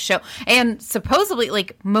off the show. And supposedly,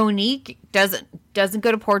 like, Monique doesn't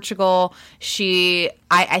go to Portugal.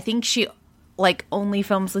 I think she like only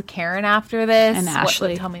films with Karen after this. And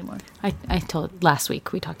Ashley. Tell me more. I told last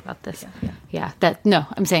week we talked about this. Yeah.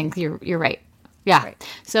 I'm saying you're right. Yeah. Right.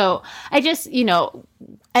 So I just,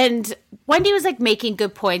 and Wendy was like making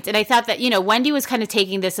good points. And I thought that, Wendy was kind of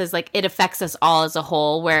taking this as like, it affects us all as a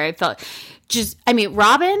whole, where I felt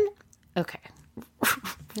Robin. Okay.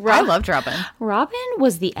 I loved Robin. Robin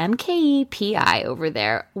was the MKE PI over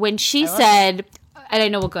there when she said, and I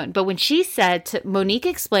know we're going, but when she said, Monique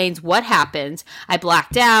explains what happens, I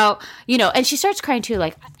blacked out, and she starts crying too,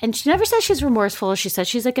 like, and she never says she's remorseful. She said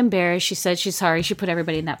she's like embarrassed. She said she's sorry. She put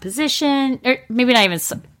everybody in that position. Or maybe not even,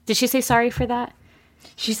 did she say sorry for that?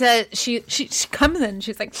 She said she comes in.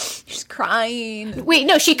 She's like, she's crying. Wait,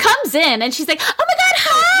 no, she comes in and she's like, oh my God,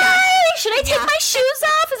 hi! Should I take my shoes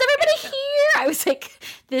off? Is everybody here? I was like,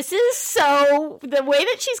 this is so, the way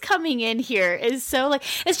that she's coming in here is so like,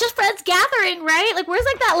 it's just friends gathering, right? Like, where's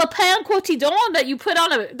like that Le Pain Quotidien that you put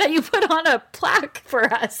on a plaque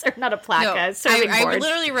for us, or not a plaque, a serving board. I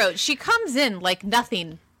literally wrote, she comes in like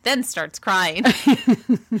nothing, then starts crying.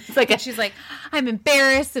 It's like she's like, I'm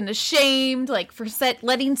embarrassed and ashamed, like for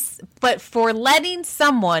letting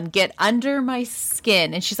someone get under my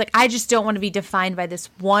skin. And she's like, I just don't want to be defined by this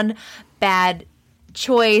one bad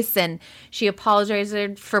choice. And she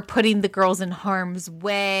apologized for putting the girls in harm's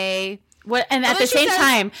way. And at the same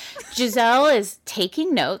time, Giselle is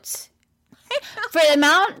taking notes. For the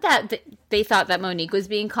amount that they thought that Monique was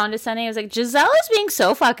being condescending, I was like, Giselle is being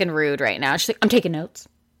so fucking rude right now. She's like, I'm taking notes.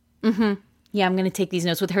 Mm-hmm. Yeah, I'm going to take these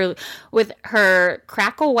notes with her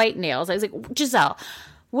crackle white nails. I was like, Giselle,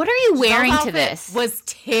 what are you wearing to this? Was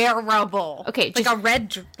terrible. Okay, like a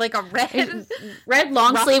red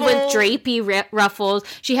long sleeve with drapey ruffles.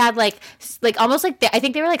 She had like almost like I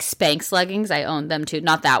think they were like Spanx leggings. I owned them too,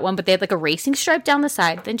 not that one, but they had like a racing stripe down the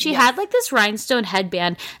side. Then she had like this rhinestone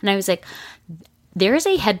headband, and I was like, there is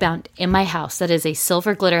a headband in my house that is a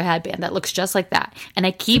silver glitter headband that looks just like that. And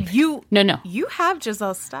I keep... No. You have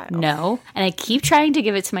Giselle's style. No. And I keep trying to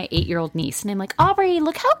give it to my 8-year-old niece. And I'm like, Aubrey,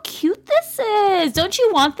 look how cute this is. Don't you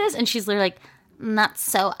want this? And she's literally like, not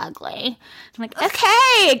so ugly. I'm like,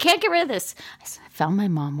 okay, I can't get rid of this. I found my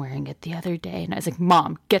mom wearing it the other day. And I was like,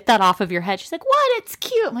 Mom, get that off of your head. She's like, what? It's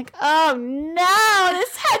cute. I'm like, oh no,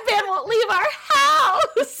 this headband won't leave our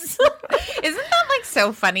house.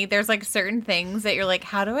 so funny. There's like certain things that you're like,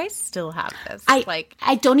 how do I still have this?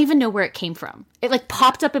 I don't even know where it came from. It like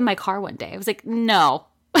popped up in my car one day. I was like, no.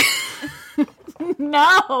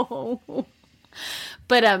 No.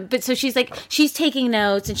 But so she's like, she's taking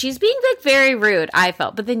notes and she's being like very rude, I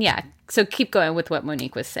felt. But then, yeah. So keep going with what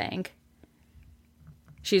Monique was saying.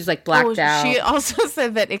 She's like blacked out. She also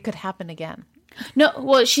said that it could happen again. No,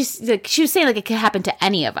 well, she was saying like it could happen to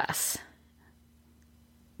any of us.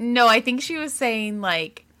 No, I think she was saying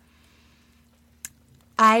like,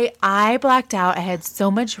 I blacked out. I had so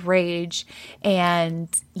much rage, and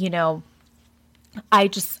I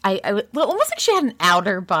almost like she had an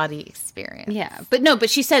outer body experience. Yeah, but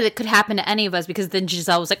she said it could happen to any of us because then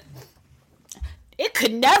Giselle was like, it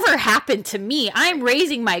could never happen to me. I'm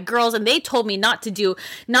raising my girls, and they told me not to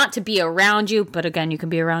be around you. But again, you can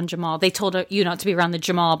be around Jamal. They told you not to be around the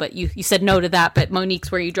Jamal, but you said no to that. But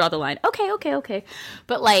Monique's where you draw the line. Okay.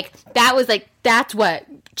 But like that was like that's what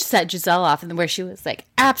set Giselle off, and where she was like,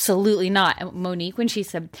 absolutely not. And Monique, when she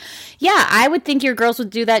said, yeah, I would think your girls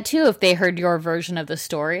would do that too if they heard your version of the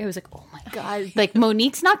story. I was like, oh my god, like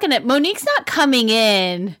Monique's not coming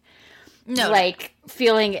in, like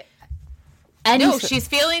feeling. No, she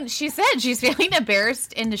said she's feeling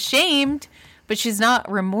embarrassed and ashamed, but she's not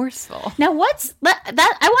remorseful. Now,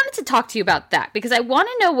 that? I wanted to talk to you about that because I want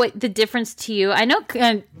to know what the difference to you. I know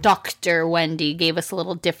Dr. Wendy gave us a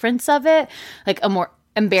little difference of it, like a more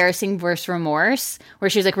embarrassing versus remorse, where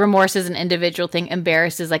she's like, remorse is an individual thing,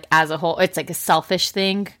 embarrassed is like as a whole. It's like a selfish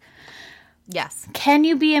thing. Yes. Can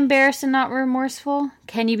you be embarrassed and not remorseful?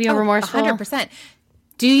 Can you be remorseful? 100%.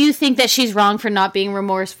 Do you think that she's wrong for not being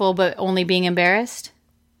remorseful but only being embarrassed?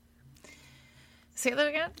 Say that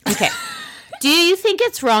again? Okay. Do you think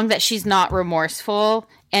it's wrong that she's not remorseful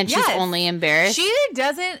and she's only embarrassed? She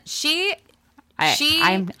doesn't.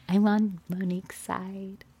 I'm on Monique's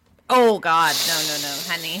side. Oh God, no,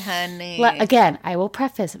 honey. Well, again, I will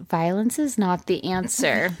preface: violence is not the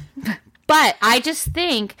answer. But I just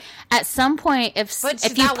think at some point, if you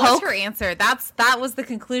that was her answer. That was the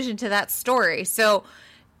conclusion to that story. So.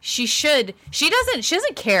 She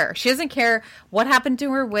doesn't care. She doesn't care what happened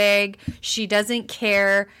to her wig. She doesn't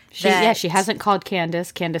care. She hasn't called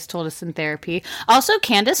Candace. Candace told us in therapy. Also,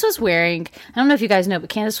 Candace was wearing, I don't know if you guys know, but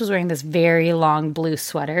Candace was wearing this very long blue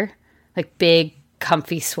sweater, like big,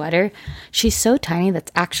 comfy sweater. She's so tiny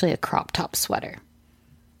that's actually a crop top sweater.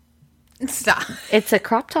 Stop. It's a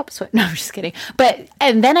crop top sweater. No, I'm just kidding.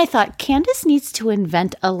 And then I thought, Candace needs to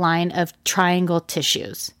invent a line of triangle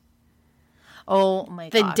tissues. Oh my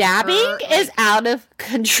god. The dabbing is out of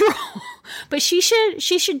control. But she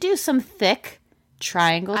should do some thick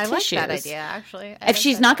triangle tissues. I like that idea, actually. If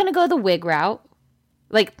she's not going to go the wig route,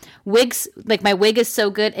 like wigs, like my wig is so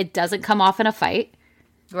good it doesn't come off in a fight.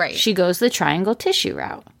 Right. She goes the triangle tissue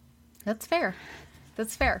route. That's fair.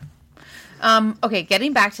 Okay,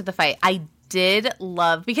 getting back to the fight. I did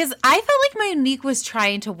love, because I felt like Monique was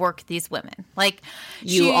trying to work these women. Like,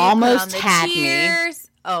 you almost had me.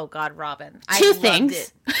 Oh, God, Robin. Two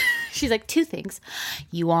things. She's like, 2 things.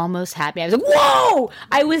 You almost had me. I was like, whoa!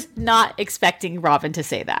 I was not expecting Robin to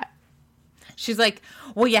say that. She's like,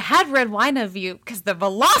 well, you had red wine of you because the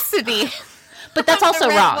velocity. But that's also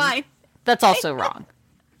wrong. Wine. That's also wrong.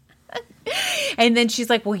 And then she's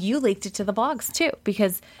like, well, you leaked it to the blogs too,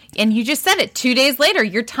 and you just said it 2 days later,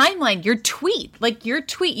 your timeline, your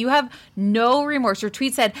tweet, you have no remorse. Your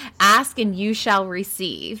tweet said, ask and you shall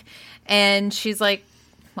receive. And she's like,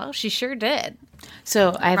 well, she sure did.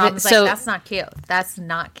 So Robin's like, that's not cute. That's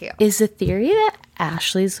not cute. Is the theory that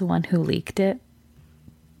Ashley's the one who leaked it?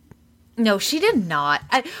 No, she did not.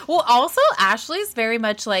 Also, Ashley's very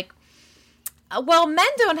much like, well, men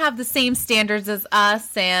don't have the same standards as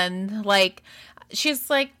us. And like, she's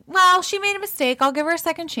like, well, she made a mistake. I'll give her a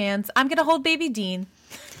second chance. I'm going to hold baby Dean.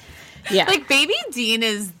 Yeah. Like, baby Dean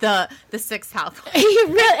is the sixth house.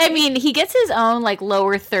 He gets his own like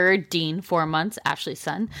lower third Dean, 4 months, Ashley's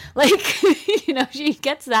son. Like, she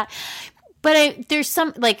gets that. But there's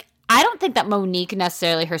some, like, I don't think that Monique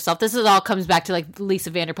necessarily herself, this all comes back to like Lisa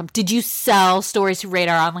Vanderpump. Did you sell stories to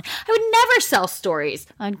Radar Online? I would never sell stories.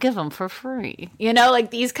 I'd give them for free. Like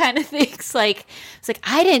these kind of things. Like, it's like,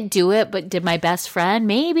 I didn't do it, but did my best friend?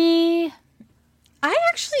 Maybe.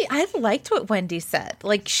 I liked what Wendy said.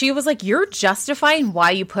 Like, she was like, you're justifying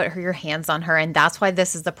why you put your hands on her, and that's why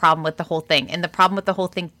this is the problem with the whole thing. And the problem with the whole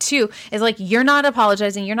thing, too, is like, you're not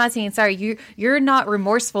apologizing. You're not saying sorry. You're not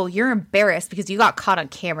remorseful. You're embarrassed because you got caught on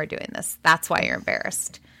camera doing this. That's why you're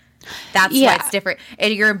embarrassed. That's why it's different.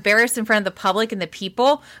 And you're embarrassed in front of the public and the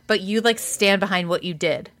people, but you, like, stand behind what you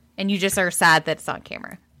did. And you just are sad that it's on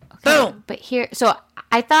camera. Okay. Boom. But so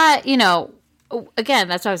I thought, again,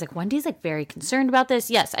 that's why I was like, Wendy's like very concerned about this.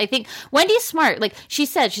 Yes, I think Wendy's smart. Like she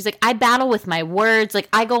said, she's like, I battle with my words. Like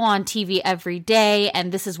I go on TV every day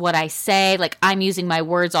and this is what I say. Like I'm using my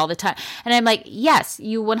words all the time. And I'm like, yes,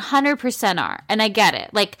 you 100% are. And I get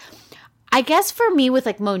it. Like, I guess for me with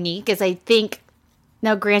like Monique is I think,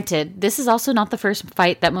 now granted, this is also not the first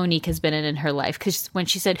fight that Monique has been in her life. Because when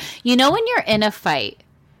she said, you know, when you're in a fight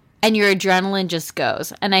and your adrenaline just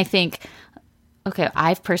goes. And I think, okay,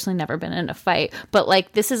 I've personally never been in a fight, but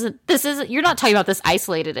like this isn't, you're not talking about this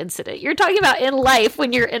isolated incident. You're talking about in life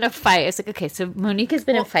when you're in a fight. It's like, okay, so Monique has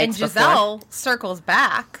been in fights and Giselle circles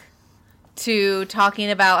back to talking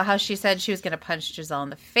about how she said she was going to punch Giselle in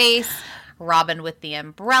the face, Robin with the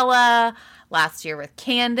umbrella, last year with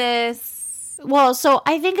Candace. Well, so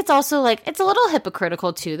I think it's also like, it's a little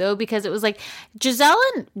hypocritical too, though, because it was like Giselle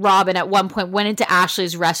and Robin at one point went into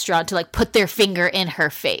Ashley's restaurant to like put their finger in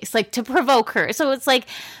her face, like to provoke her. So it's like,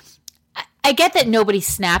 I get that nobody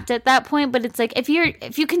snapped at that point, but it's like, if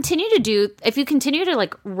you continue to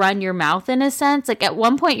like run your mouth in a sense, like at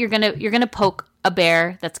one point you're going to poke a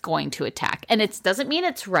bear that's going to attack. And it doesn't mean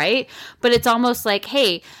it's right, but it's almost like,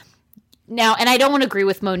 hey, now, and I don't want to agree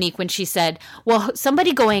with Monique when she said, well,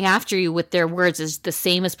 somebody going after you with their words is the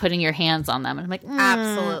same as putting your hands on them. And I'm like,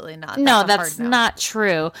 absolutely not. That's not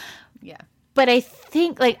true. Yeah. But I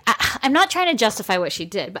think, like, I'm not trying to justify what she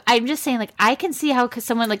did, but I'm just saying, like, I can see how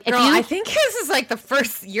someone, like, Girl, I think this is, like, the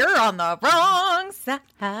first, you're on the wrong side.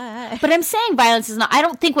 But I'm saying violence is not, I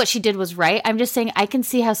don't think what she did was right. I'm just saying I can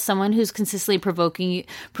see how someone who's consistently provoking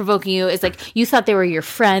you is, like, you thought they were your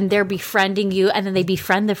friend, they're befriending you, and then they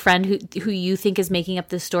befriend the friend who you think is making up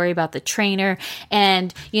this story about the trainer.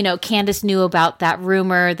 And, you know, Candace knew about that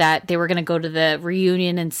rumor that they were going to go to the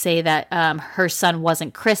reunion and say that her son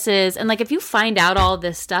wasn't Chris's. And, like, if you find out all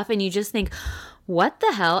this stuff and you just think, what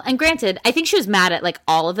the hell? And granted, I think she was mad at like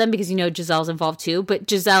all of them because, you know, Giselle's involved too, but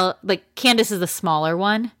Giselle, like Candace is the smaller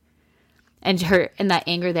one and her and that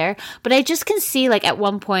anger there. But I just can see like at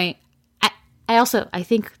one point, I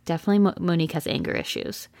think definitely Monique has anger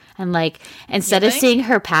issues. And like, instead of seeing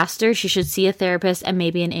her pastor, she should see a therapist and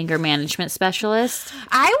maybe an anger management specialist.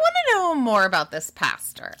 I want to know more about this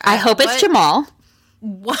pastor. I hope it's Jamal.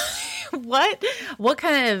 What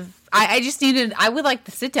kind of, I would like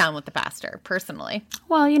to sit down with the pastor personally.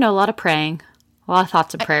 Well, you know, a lot of praying, a lot of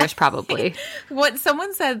thoughts and prayers probably. What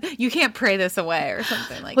someone said, you can't pray this away or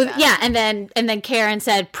something like that. Yeah. And then Karen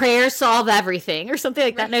said, prayers solve everything or something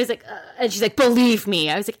like that. And I was like, and she's like, believe me.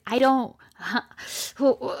 I was like, I don't.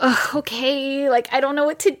 Okay, like I don't know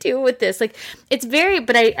what to do with this. Like it's very,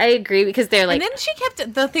 but I agree because they're like. And then she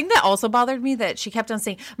kept, the thing that also bothered me that she kept on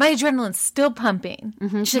saying, my adrenaline's still pumping.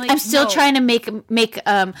 Mm-hmm. She's like, I'm still trying to make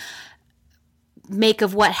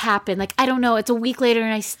of what happened. Like I don't know. It's a week later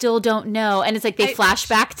and I still don't know. And it's like they flash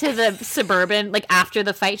back to the Suburban like after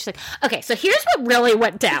the fight. She's like, okay, so here's what really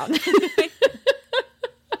went down.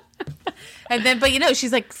 And then, but you know,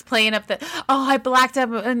 she's like playing up I blacked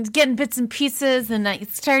out and getting bits and pieces and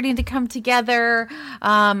it's starting to come together.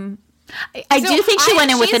 I do think she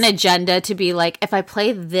went in with an agenda to be like, if I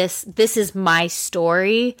play this is my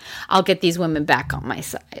story, I'll get these women back on my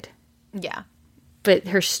side. Yeah. But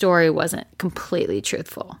her story wasn't completely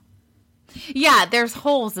truthful. Yeah, there's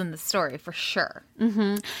holes in the story for sure.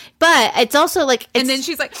 Mm-hmm. But it's also like... and then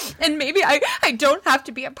she's like, and maybe I don't have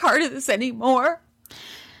to be a part of this anymore.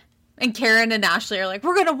 And Karen and Ashley are like,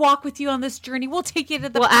 we're going to walk with you on this journey. We'll take you to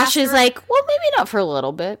the pastor. Ashley's like, well, maybe not for a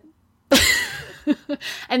little bit.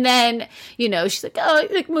 And then, you know, she's like, oh,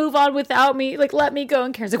 like, move on without me. Like, let me go.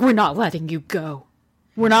 And Karen's like, we're not letting you go.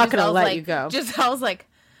 We're not going to let you go. Giselle's like,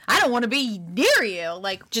 I don't want to be near you.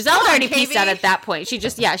 Like Giselle's already peaced out at that point. She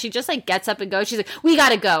just like gets up and goes. She's like, we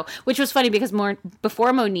gotta go. Which was funny because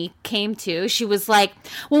before Monique came to, she was like,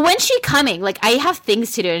 well, when's she coming? Like, I have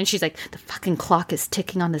things to do. And she's like, the fucking clock is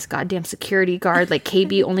ticking on this goddamn security guard. Like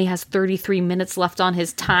KB only has 33 minutes left on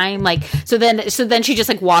his time. Like, so then she just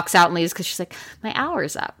like walks out and leaves because she's like, my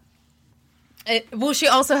hour's up. Well, she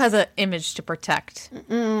also has an image to protect.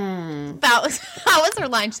 That was her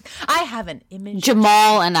line. I have an image.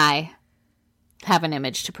 Jamal and I have an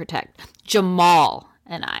image to protect. Jamal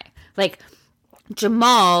and I. Like,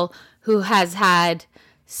 Jamal, who has had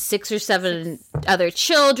 6 or 7 other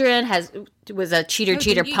children, was a cheater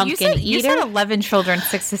pumpkin eater. You said 11 children,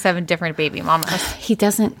 6 to 7 different baby mamas. He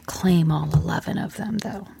doesn't claim all 11 of them,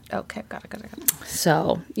 though. Okay, got it.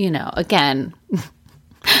 So, you know, again...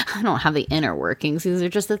 I don't have the inner workings. These are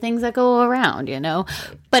just the things that go around, you know?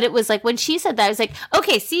 But it was like, when she said that, I was like,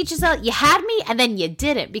 okay, see, Giselle, you had me and then you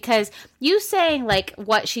didn't. Because you saying, like,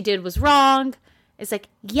 what she did was wrong is like,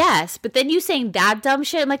 yes. But then you saying that dumb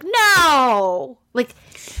shit, I'm like, no. Like,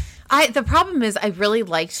 The problem is I really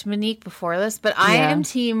liked Monique before this, but I am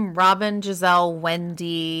team Robin, Giselle,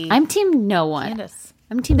 Wendy. I'm team no one. Candace.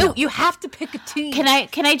 I'm team No, you have to pick a team. Can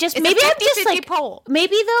I just It's maybe a I'm just 50-50 like poll.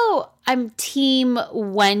 maybe though I'm team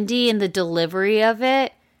Wendy in the delivery of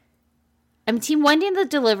it. I'm team Wendy in the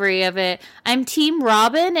delivery of it. I'm team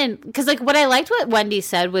Robin, and because like what I liked what Wendy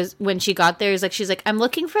said was when she got there is like she's like I'm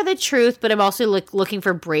looking for the truth, but I'm also looking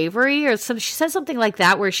for bravery or some. She said something like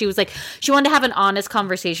that where she was like she wanted to have an honest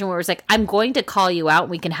conversation where it was like I'm going to call you out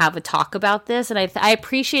and we can have a talk about this, and I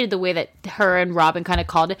appreciated the way that her and Robin kind of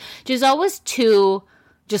called it. Giselle was too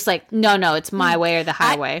just like no, it's my way or the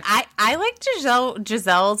highway. I like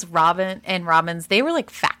Giselle's Robin's. They were like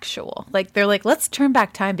factual. Like they're like let's turn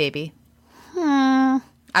back time, baby.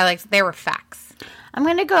 They were facts. I'm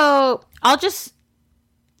gonna go. I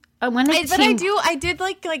did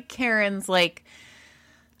like Karen's like.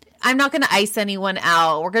 I'm not gonna ice anyone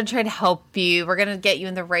out. We're gonna try to help you. We're gonna get you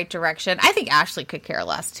in the right direction. I think Ashley could care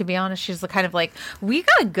less, to be honest. She's kind of like, we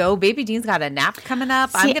gotta go. Baby Dean's got a nap coming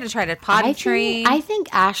up. I'm gonna try to potty train. I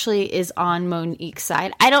think Ashley is on Monique's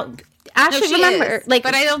side. I don't. Ashley, no, remember, is, like,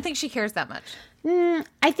 but I don't think she cares that much.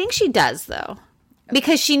 I think she does though.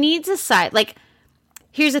 Because she needs a side. Like,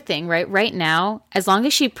 here's the thing, right? Right now, as long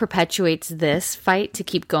as she perpetuates this fight to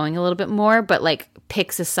keep going a little bit more, but like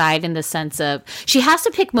picks a side in the sense of she has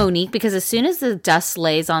to pick Monique because as soon as the dust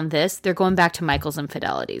lays on this, they're going back to Michael's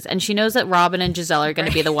infidelities, and she knows that Robin and Giselle are going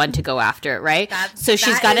to be the one to go after it, right? So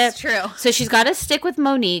she's got to stick with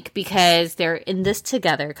Monique because they're in this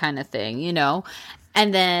together, kind of thing, you know.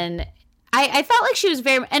 And then I felt like she was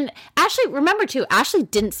very, and Ashley, remember too, Ashley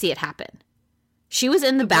didn't see it happen. She was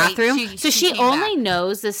in the bathroom, so she only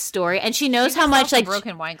knows this story, and she knows how much like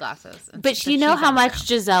broken wine glasses. But you know how much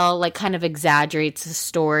Giselle like kind of exaggerates the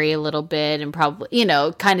story a little bit, and probably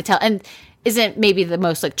kind of tell and isn't maybe the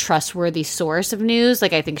most like trustworthy source of news.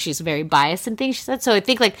 Like I think she's very biased in things she said. So I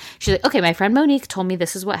think like she's like, okay, my friend Monique told me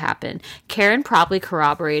this is what happened. Karen probably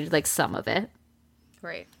corroborated like some of it,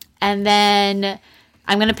 right? And then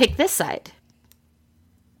I'm gonna pick this side.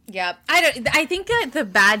 Yeah, I think that the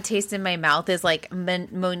bad taste in my mouth is like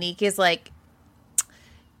Monique is like.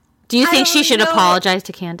 Do you think she should apologize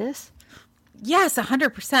to Candace? Yes,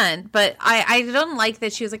 100%. But I don't like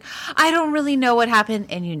that she was like, I don't really know what happened,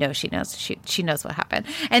 and she knows she knows what happened,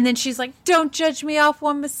 and then she's like, don't judge me off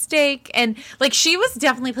one mistake, and like she was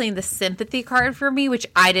definitely playing the sympathy card for me, which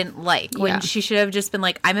I didn't like. When she should have just been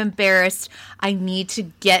like, I'm embarrassed. I need to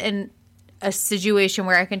get in a situation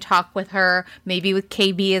where I can talk with her, maybe with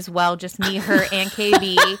KB as well, just me, her, and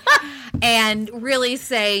KB, and really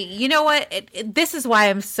say, you know what, this is why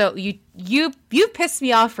I'm so you pissed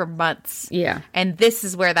me off for months, and this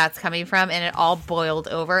is where that's coming from, and it all boiled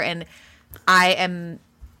over, and I am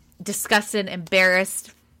disgusted,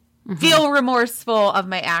 embarrassed, feel remorseful of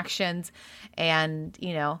my actions, and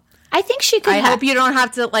I think she could. I hope you don't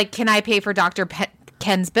have to like. Can I pay for Dr.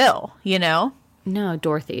 Ken's bill? No,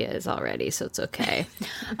 Dorothy is already, so it's okay.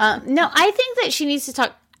 No, I think that she needs to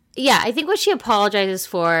talk. Yeah, I think what she apologizes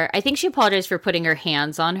for, I think she apologized for putting her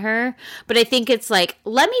hands on her. But I think it's like,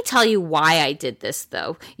 let me tell you why I did this,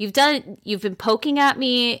 though. You've been poking at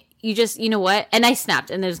me. You just, you know what? And I snapped.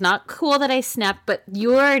 And it's not cool that I snapped, but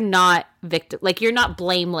you're not victim. Like, you're not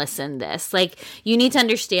blameless in this. Like, you need to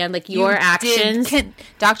understand, like, your actions.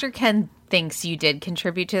 Dr. Ken thinks you did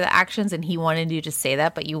contribute to the actions, and he wanted you to say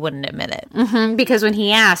that, but you wouldn't admit it. Because when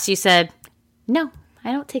he asked, you said, no,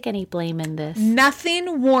 I don't take any blame in this.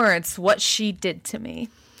 Nothing warrants what she did to me.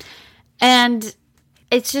 And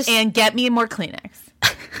it's just... And get me more Kleenex.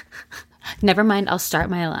 Never mind, I'll start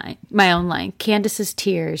my own line. Candace's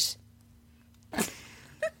tears.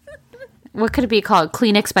 What could it be called?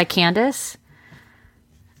 Kleenex by Candace?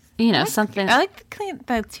 Something. I like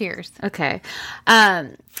the tears. Okay.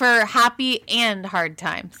 For happy and hard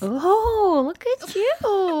times. Oh, look at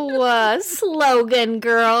you. Slogan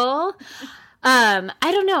girl. I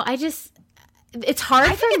don't know. It's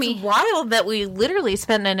hard for me. It's wild that we literally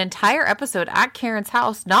spent an entire episode at Karen's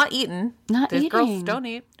house, not eating. These girls don't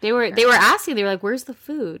eat. They were asking. They were like, "Where's the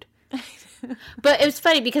food?" But it was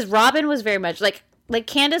funny because Robin was very much like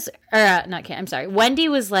Candace, or not Candace. I'm sorry. Wendy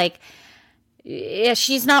was like, yeah,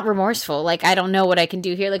 she's not remorseful. Like, I don't know what I can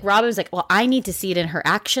do here. Like, Robin was like, well, I need to see it in her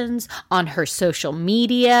actions, on her social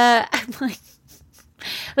media. I'm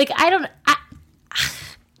like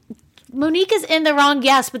Monique is in the wrong,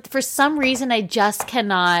 yes, but for some reason I just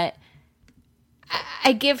cannot.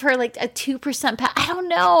 I give her like a 2% pass. I don't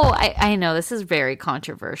know. I know this is very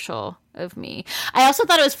controversial of me. I also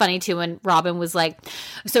thought it was funny too when Robin was like,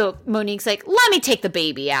 so Monique's like, let me take the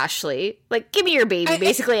baby, Ashley. Like, give me your baby,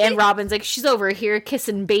 basically. And Robin's like, she's over here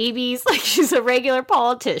kissing babies like she's a regular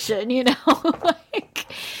politician, you know? Like,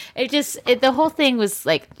 the whole thing was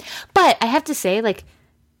like, but I have to say, like,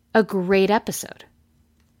 a great episode.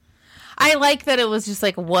 I like that it was just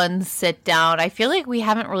like one sit down. I feel like we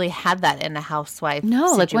haven't really had that in a housewife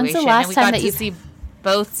situation. Like, when's the last time that you see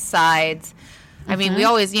both sides? I mean, we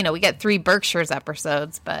always, we get 3 Berkshires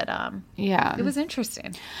episodes, but yeah, it was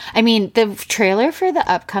interesting. I mean, the trailer for the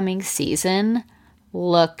upcoming season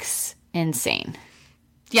looks insane.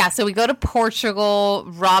 Yeah, so we go to Portugal.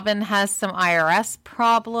 Robin has some IRS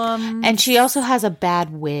problems. And she also has a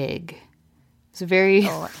bad wig. It's very...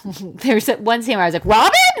 There's one scene where I was like,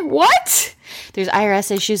 Robin? What? There's IRS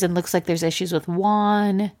issues and looks like there's issues with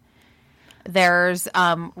Juan. There's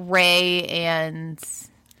Ray and...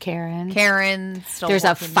 Karen still there's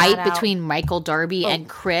a fight out. Between Michael Darby and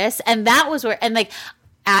Chris, and that was where and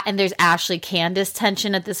there's Ashley Candace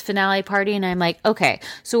tension at this finale party, and I'm like, okay,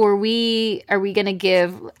 so are we gonna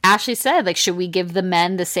give? Ashley said, like, should we give the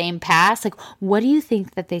men the same pass? Like, what do you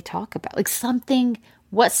think that they talk about? Like, something.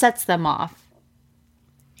 What sets them off?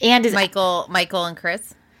 And is Michael and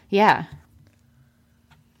Chris? Yeah.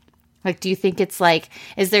 Like, do you think it's like?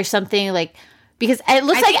 Is there something like? Because it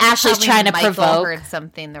looks like Ashley's trying to provoke. Heard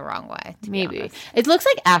something the wrong way. Maybe it looks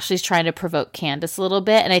like Ashley's trying to provoke Candace a little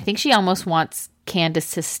bit, and I think she almost wants Candace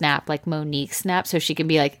to snap like Monique snapped, so she can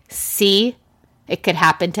be like, "See, it could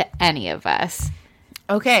happen to any of us."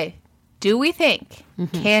 Okay, do we think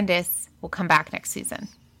Candace will come back next season?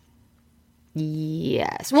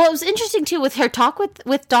 Yes. Well, it was interesting too with her talk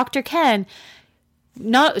with Dr. Ken.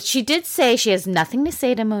 No, she did say she has nothing to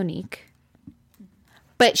say to Monique.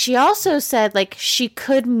 But she also said, like, she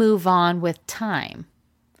could move on with time.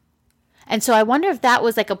 And so I wonder if that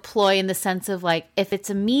was, like, a ploy in the sense of, like, if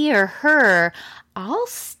it's a me or her, I'll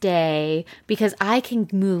stay because I can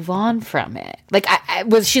move on from it. Like,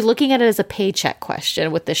 was she looking at it as a paycheck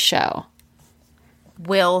question with the show?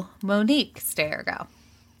 Will Monique stay or go?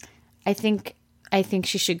 I think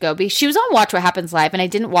she should go. She was on Watch What Happens Live, and I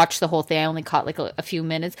didn't watch the whole thing. I only caught like a few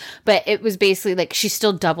minutes, but it was basically like she's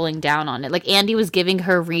still doubling down on it. Like Andy was giving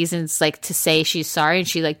her reasons like to say she's sorry, and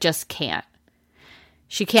she like just can't.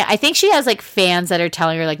 She can't. I think she has like fans that are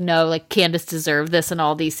telling her like, no, like Candace deserved this and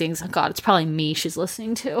all these things. Oh God, it's probably me she's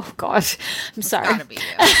listening to. Oh God, I'm sorry. It's gotta be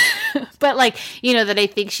you. But like, that I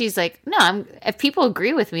think she's like, no, if people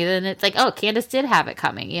agree with me, then it's like, oh, Candace did have it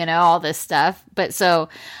coming, all this stuff. But so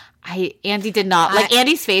Andy did not like.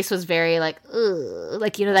 Andy's face was very like, ugh,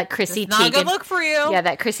 like that Chrissy Teigen. Not a good look for you. Yeah,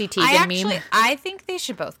 that Chrissy Teigen meme. I think they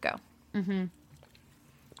should both go. Mm-hmm.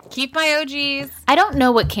 Keep my OGs. I don't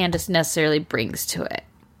know what Candace necessarily brings to it.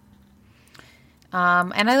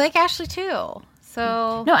 And I like Ashley too.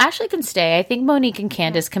 So no, Ashley can stay. I think Monique and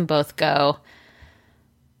Candace can both go.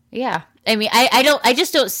 Yeah, I mean, I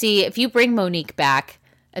just don't see if you bring Monique back,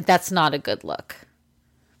 that's not a good look.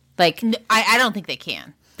 Like, I don't think they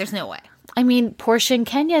can. There's no way. I mean, Portia and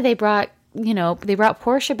Kenya, they brought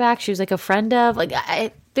Portia back. She was like a friend of. Like,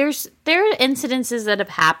 there are incidences that have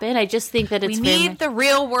happened. I just think that we need the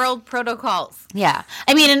real world protocols. Yeah,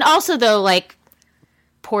 I mean, and also though, like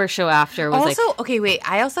Portia after was also okay. Wait,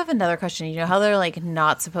 I also have another question. You know how they're like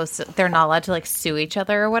not supposed to? They're not allowed to like sue each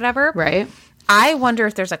other or whatever, right? I wonder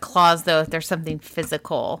if there's a clause though. If there's something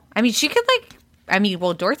physical. I mean, she could like. I mean,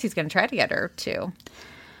 well, Dorothy's going to try to get her too.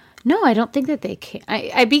 No, I don't think that they can.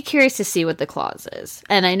 I'd be curious to see what the clause is.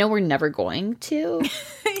 And I know we're never going to. But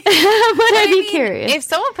I'd be curious. If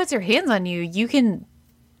someone puts their hands on you, you can,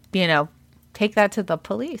 take that to the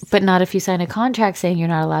police. But not if you sign a contract saying you're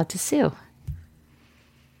not allowed to sue.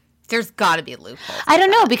 There's got to be a loophole. I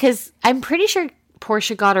don't know, because I'm pretty sure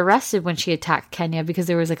Portia got arrested when she attacked Kenya because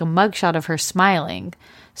there was like a mugshot of her smiling.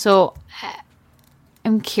 So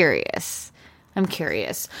I'm curious.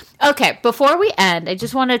 Okay, before we end, I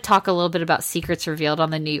just want to talk a little bit about Secrets Revealed on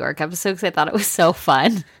the New York episode because I thought it was so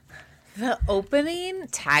fun. The opening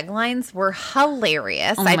taglines were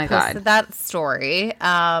hilarious. Oh my I posted that story.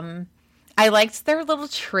 I liked their little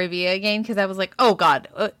trivia game because I was like, oh God,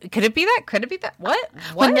 could it be that? Could it be that? What?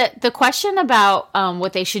 When the question about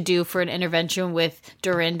what they should do for an intervention with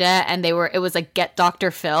Dorinda, and it was like, get Dr.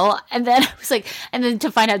 Phil. And then I was like, and then to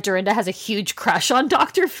find out Dorinda has a huge crush on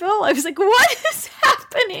Dr. Phil, I was like, what is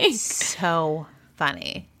happening? So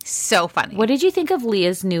funny. So funny. What did you think of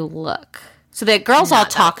Leah's new look? So the girls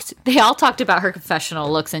they all talked about her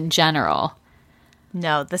confessional looks in general.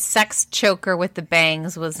 No, the sex choker with the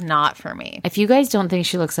bangs was not for me. If you guys don't think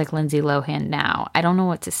she looks like Lindsay Lohan now, I don't know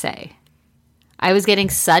what to say. I was getting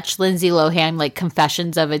such Lindsay Lohan, like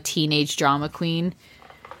Confessions of a Teenage Drama Queen.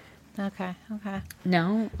 Okay.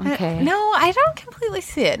 No? Okay. No, I don't completely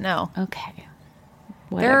see it. No. Okay.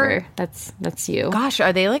 Whatever. That's you. Gosh,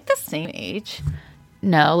 are they like the same age?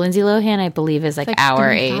 No, Lindsay Lohan, I believe, is like our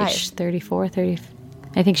 35. age. 34, 30.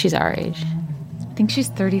 I think she's our age. I think she's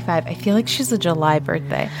 35. I feel like she's a July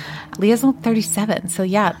birthday. Leah's only 37. So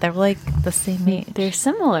yeah, they're like the same age. They're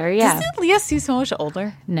similar, yeah. Doesn't Leah seem so much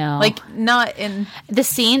older? No. Like not in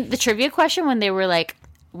The trivia question when they were like,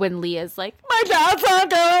 when Leah's like, my dad's not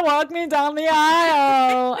gonna walk me down the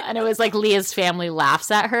aisle. And it was like Leah's family laughs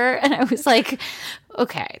at her. And I was like,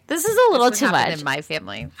 okay, this is a little too much. in my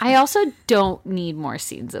family. I also don't need more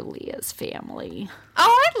scenes of Leah's family.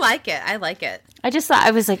 Oh, I like it. I just thought,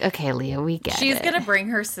 I was like, okay, Leah, we get She's it. going to bring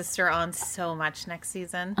her sister on so much next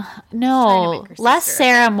season. No, make her less sister.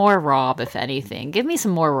 Sarah, more Rob, if anything. Give me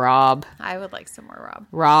some more Rob. I would like some more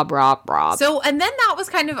Rob. Rob. So, and then that was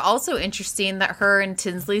kind of also interesting that her and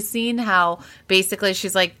Tinsley's scene, how basically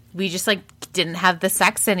she's like, we just like didn't have the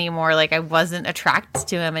sex anymore. Like I wasn't attracted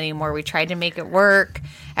to him anymore. We tried to make it work.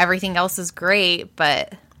 Everything else is great,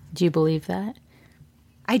 but Do you believe that?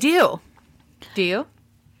 I do. Do you?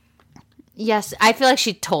 Yes, I feel like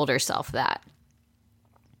she told herself that.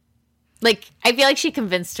 Like, I feel like she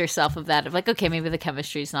convinced herself of that. Of like, okay, maybe the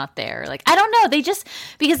chemistry's not there. Like, I don't know. They just,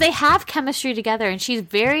 because they have chemistry together and she's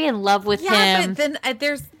very in love with him. But then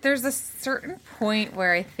there's a certain point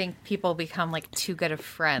where I think people become like too good of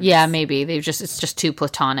friends. Yeah, maybe. It's just too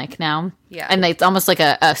platonic now. Yeah. And it's almost like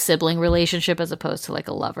a sibling relationship as opposed to like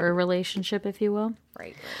a lover relationship, if you will.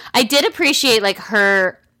 Right. I did appreciate like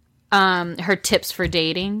her tips for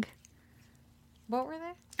dating. What were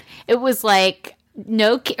they? It was like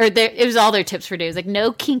it was all their tips for dating. It was like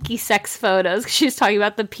no kinky sex photos. She was talking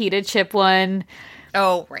about the pita chip one.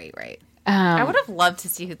 Oh, right. I would have loved to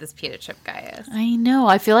see who this pita chip guy is. I know.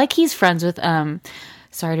 I feel like he's friends with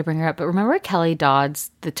sorry to bring her up, but remember Kelly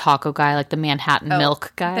Dodd's the taco guy, like the Manhattan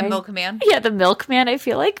milk guy? The milkman? Yeah, the milkman. I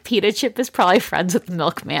feel like pita chip is probably friends with the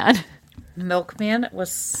milkman. Milkman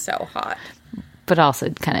was so hot. But also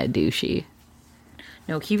kind of douchey.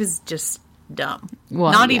 No, he was just dumb.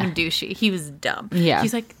 Well, Not yeah. even douchey. He was dumb. Yeah.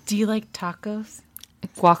 He's like, do you like tacos?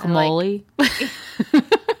 Guacamole.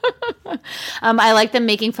 I like them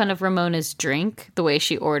making fun of Ramona's drink, the way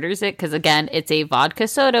she orders it, because again, it's a vodka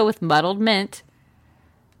soda with muddled mint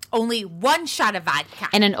Only one shot of vodka.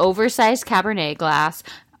 and an oversized Cabernet glass.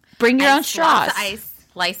 Bring your own straws.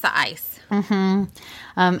 Slice of ice.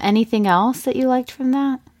 Anything else that you liked from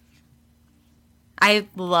that? I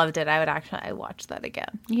loved it. I watched that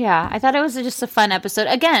again. Yeah, I thought it was just a fun episode.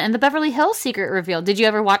 Again, and the Beverly Hills Secret reveal. Did you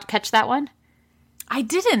ever catch that one? I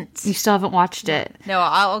didn't. You still haven't watched it. No,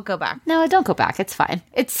 I'll go back. No, don't go back. It's fine.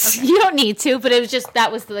 You don't need to, but it was just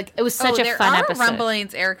it was such a fun there episode. are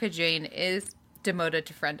rumblings Erica Jane is demoted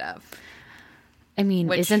to friend of. I mean,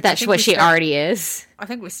 Which isn't I that think what we she start- already is? I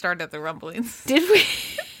think we started the rumblings. Did we?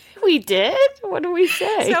 We did? What did we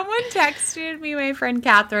say? Someone texted me, my friend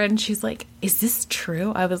Catherine. She's like, is this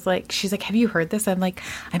true? She's like, have you heard this? I'm like,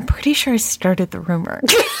 I'm pretty sure I started the rumor.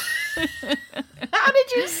 How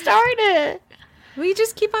did you start it? We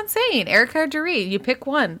just keep on saying Erica or Doree. You pick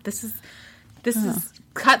one. This is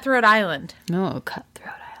Cutthroat Island. No, Cutthroat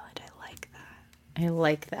Island. I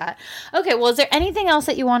like that. Okay, well, is there anything else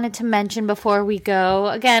that you wanted to mention before we go?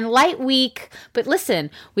 Again, light week, but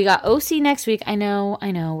listen, we got OC next week. I know.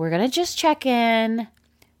 We're going to just check in.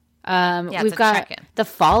 We've got check-in. the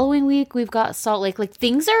following week, we've got Salt Lake. Like,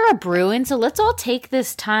 things are a brewing, so let's all take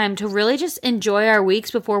this time to really just enjoy our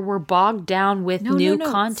weeks before we're bogged down with new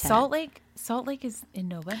content. Salt Lake is in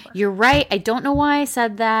November. You're right. I don't know why I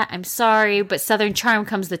said that. I'm sorry, but Southern Charm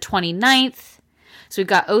comes the 29th. So we've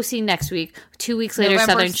got OC next week. 2 weeks later,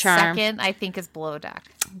 November Southern Charm. 2nd, I think, is Below Deck.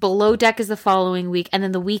 Below Deck is the following week. And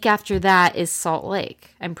then the week after that is Salt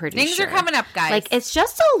Lake. I'm pretty Things sure. are coming up, guys. Like, it's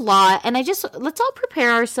just a lot. And let's all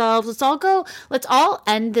prepare ourselves. Let's all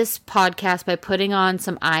end this podcast by putting on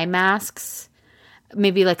some eye masks.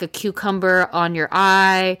 Maybe like a cucumber on your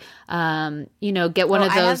eye. Get one of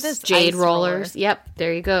I have those this jade ice rollers. roller. Yep,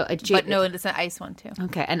 there you go. A jade. But no, it's an ice one, too.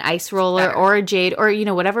 Okay, an ice roller Better. or a jade or,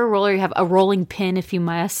 whatever roller you have, a rolling pin if you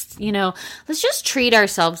must. Let's just treat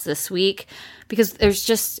ourselves this week because there's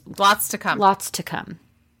just Lots to come. lots to come.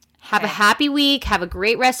 Have a happy week. Have a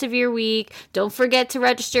great rest of your week. Don't forget to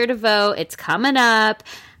register to vote. It's coming up.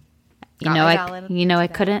 I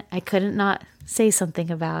couldn't not say something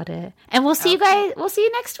about it. And we'll see you guys. We'll see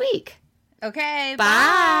you next week. Okay,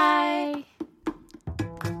 Bye.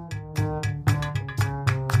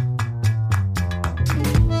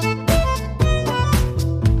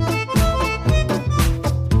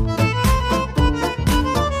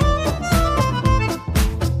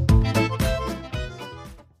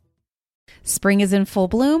 Spring is in full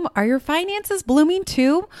bloom. Are your finances blooming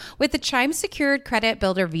too? With the Chime Secured Credit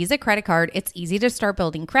Builder Visa credit card, it's easy to start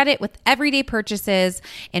building credit with everyday purchases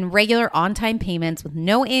and regular on-time payments with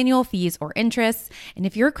no annual fees or interest. And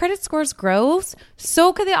if your credit scores grows,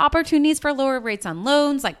 so could the opportunities for lower rates on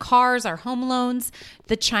loans like cars or home loans.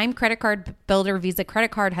 The Chime Credit Card Builder Visa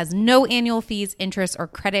credit card has no annual fees, interest, or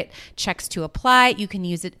credit checks to apply. You can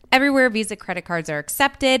use it everywhere Visa credit cards are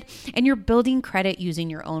accepted, and you're building credit using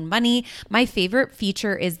your own money. My favorite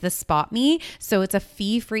feature is the Spot Me. So it's a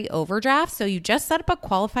fee-free overdraft. So you just set up a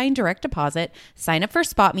qualifying direct deposit, sign up for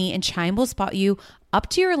Spot Me, and Chime will spot you up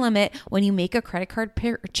to your limit when you make a credit card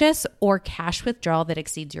purchase or cash withdrawal that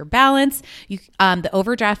exceeds your balance. The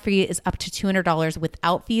overdraft fee is up to $200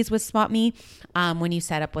 without fees with Spot Me when you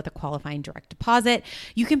set up with a qualifying direct deposit.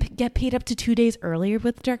 You can get paid up to 2 days earlier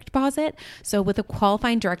with direct deposit. So with a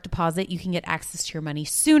qualifying direct deposit, you can get access to your money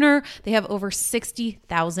sooner. They have over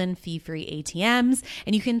 60,000 fee-free ATMs,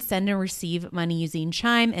 and you can send and receive money using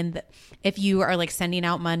Chime. And if you are like sending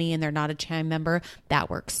out money and they're not a Chime member, that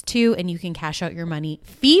works too. And you can cash out your money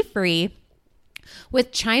fee-free.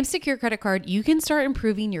 With Chime Secure Credit Card, you can start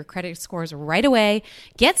improving your credit scores right away.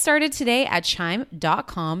 Get started today at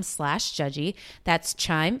chime.com/judgy. That's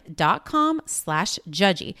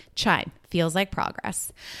chime.com/judgy. Chime feels like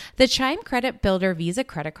progress. The Chime Credit Builder Visa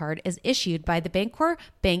credit card is issued by the Bancorp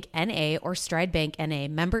Bank N.A. or Stride Bank N.A.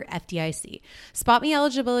 member FDIC. Spot Me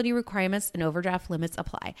eligibility requirements and overdraft limits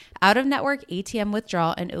apply. Out-of-network ATM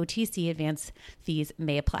withdrawal and OTC advance fees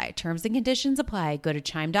may apply. Terms and conditions apply. Go to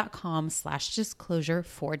chime.com/disclosure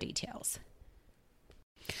for details.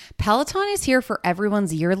 Peloton is here for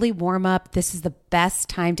everyone's yearly warm-up. This is the best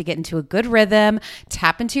time to get into a good rhythm,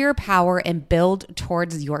 tap into your power, and build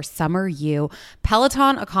towards your summer you.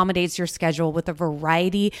 Peloton accommodates your schedule with a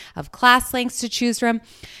variety of class lengths to choose from.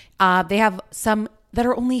 They have some that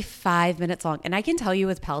are only 5 minutes long. And I can tell you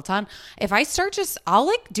with Peloton, if I start I'll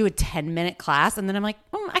like do a 10-minute class and then I'm like,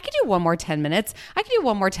 I could do one more 10 minutes. I could do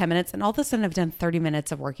one more 10 minutes. And all of a sudden I've done 30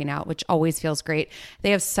 minutes of working out, which always feels great.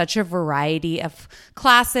 They have such a variety of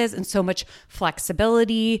classes and so much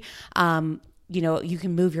flexibility. You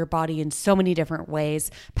can move your body in so many different ways.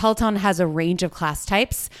 Peloton has a range of class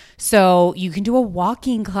types. So you can do a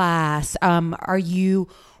walking class. Are you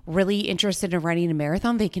really interested in running a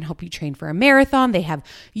marathon? They can help you train for a marathon. They have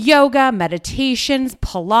yoga, meditations,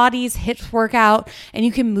 Pilates, HIIT workout, and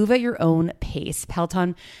you can move at your own pace.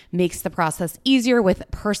 Peloton makes the process easier with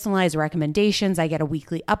personalized recommendations. I get a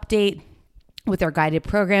weekly update with their guided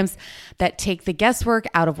programs that take the guesswork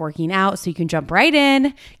out of working out so you can jump right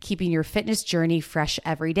in, keeping your fitness journey fresh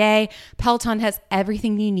every day. Peloton has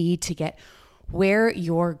everything you need to get where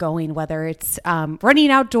you're going, whether it's running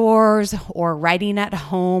outdoors or riding at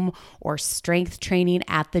home or strength training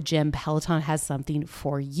at the gym. Peloton has something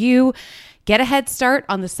for you. Get a head start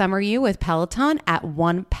on the summer you with Peloton at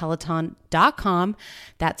onepeloton.com.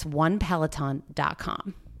 That's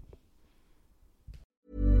onepeloton.com.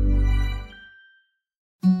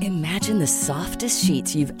 Imagine the softest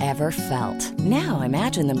sheets you've ever felt. Now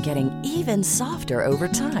imagine them getting even softer over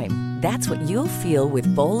time. That's what you'll feel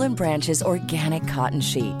with Boll & Branch's organic cotton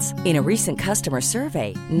sheets. In a recent customer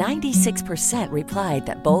survey, 96% replied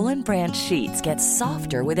that Boll & Branch sheets get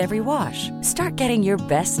softer with every wash. Start getting your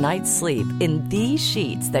best night's sleep in these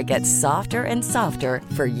sheets that get softer and softer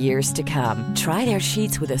for years to come. Try their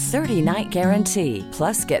sheets with a 30-night guarantee.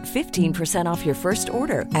 Plus, get 15% off your first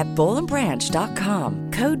order at bollandbranch.com.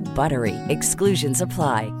 Code BUTTERY. Exclusions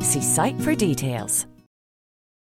apply. See site for details.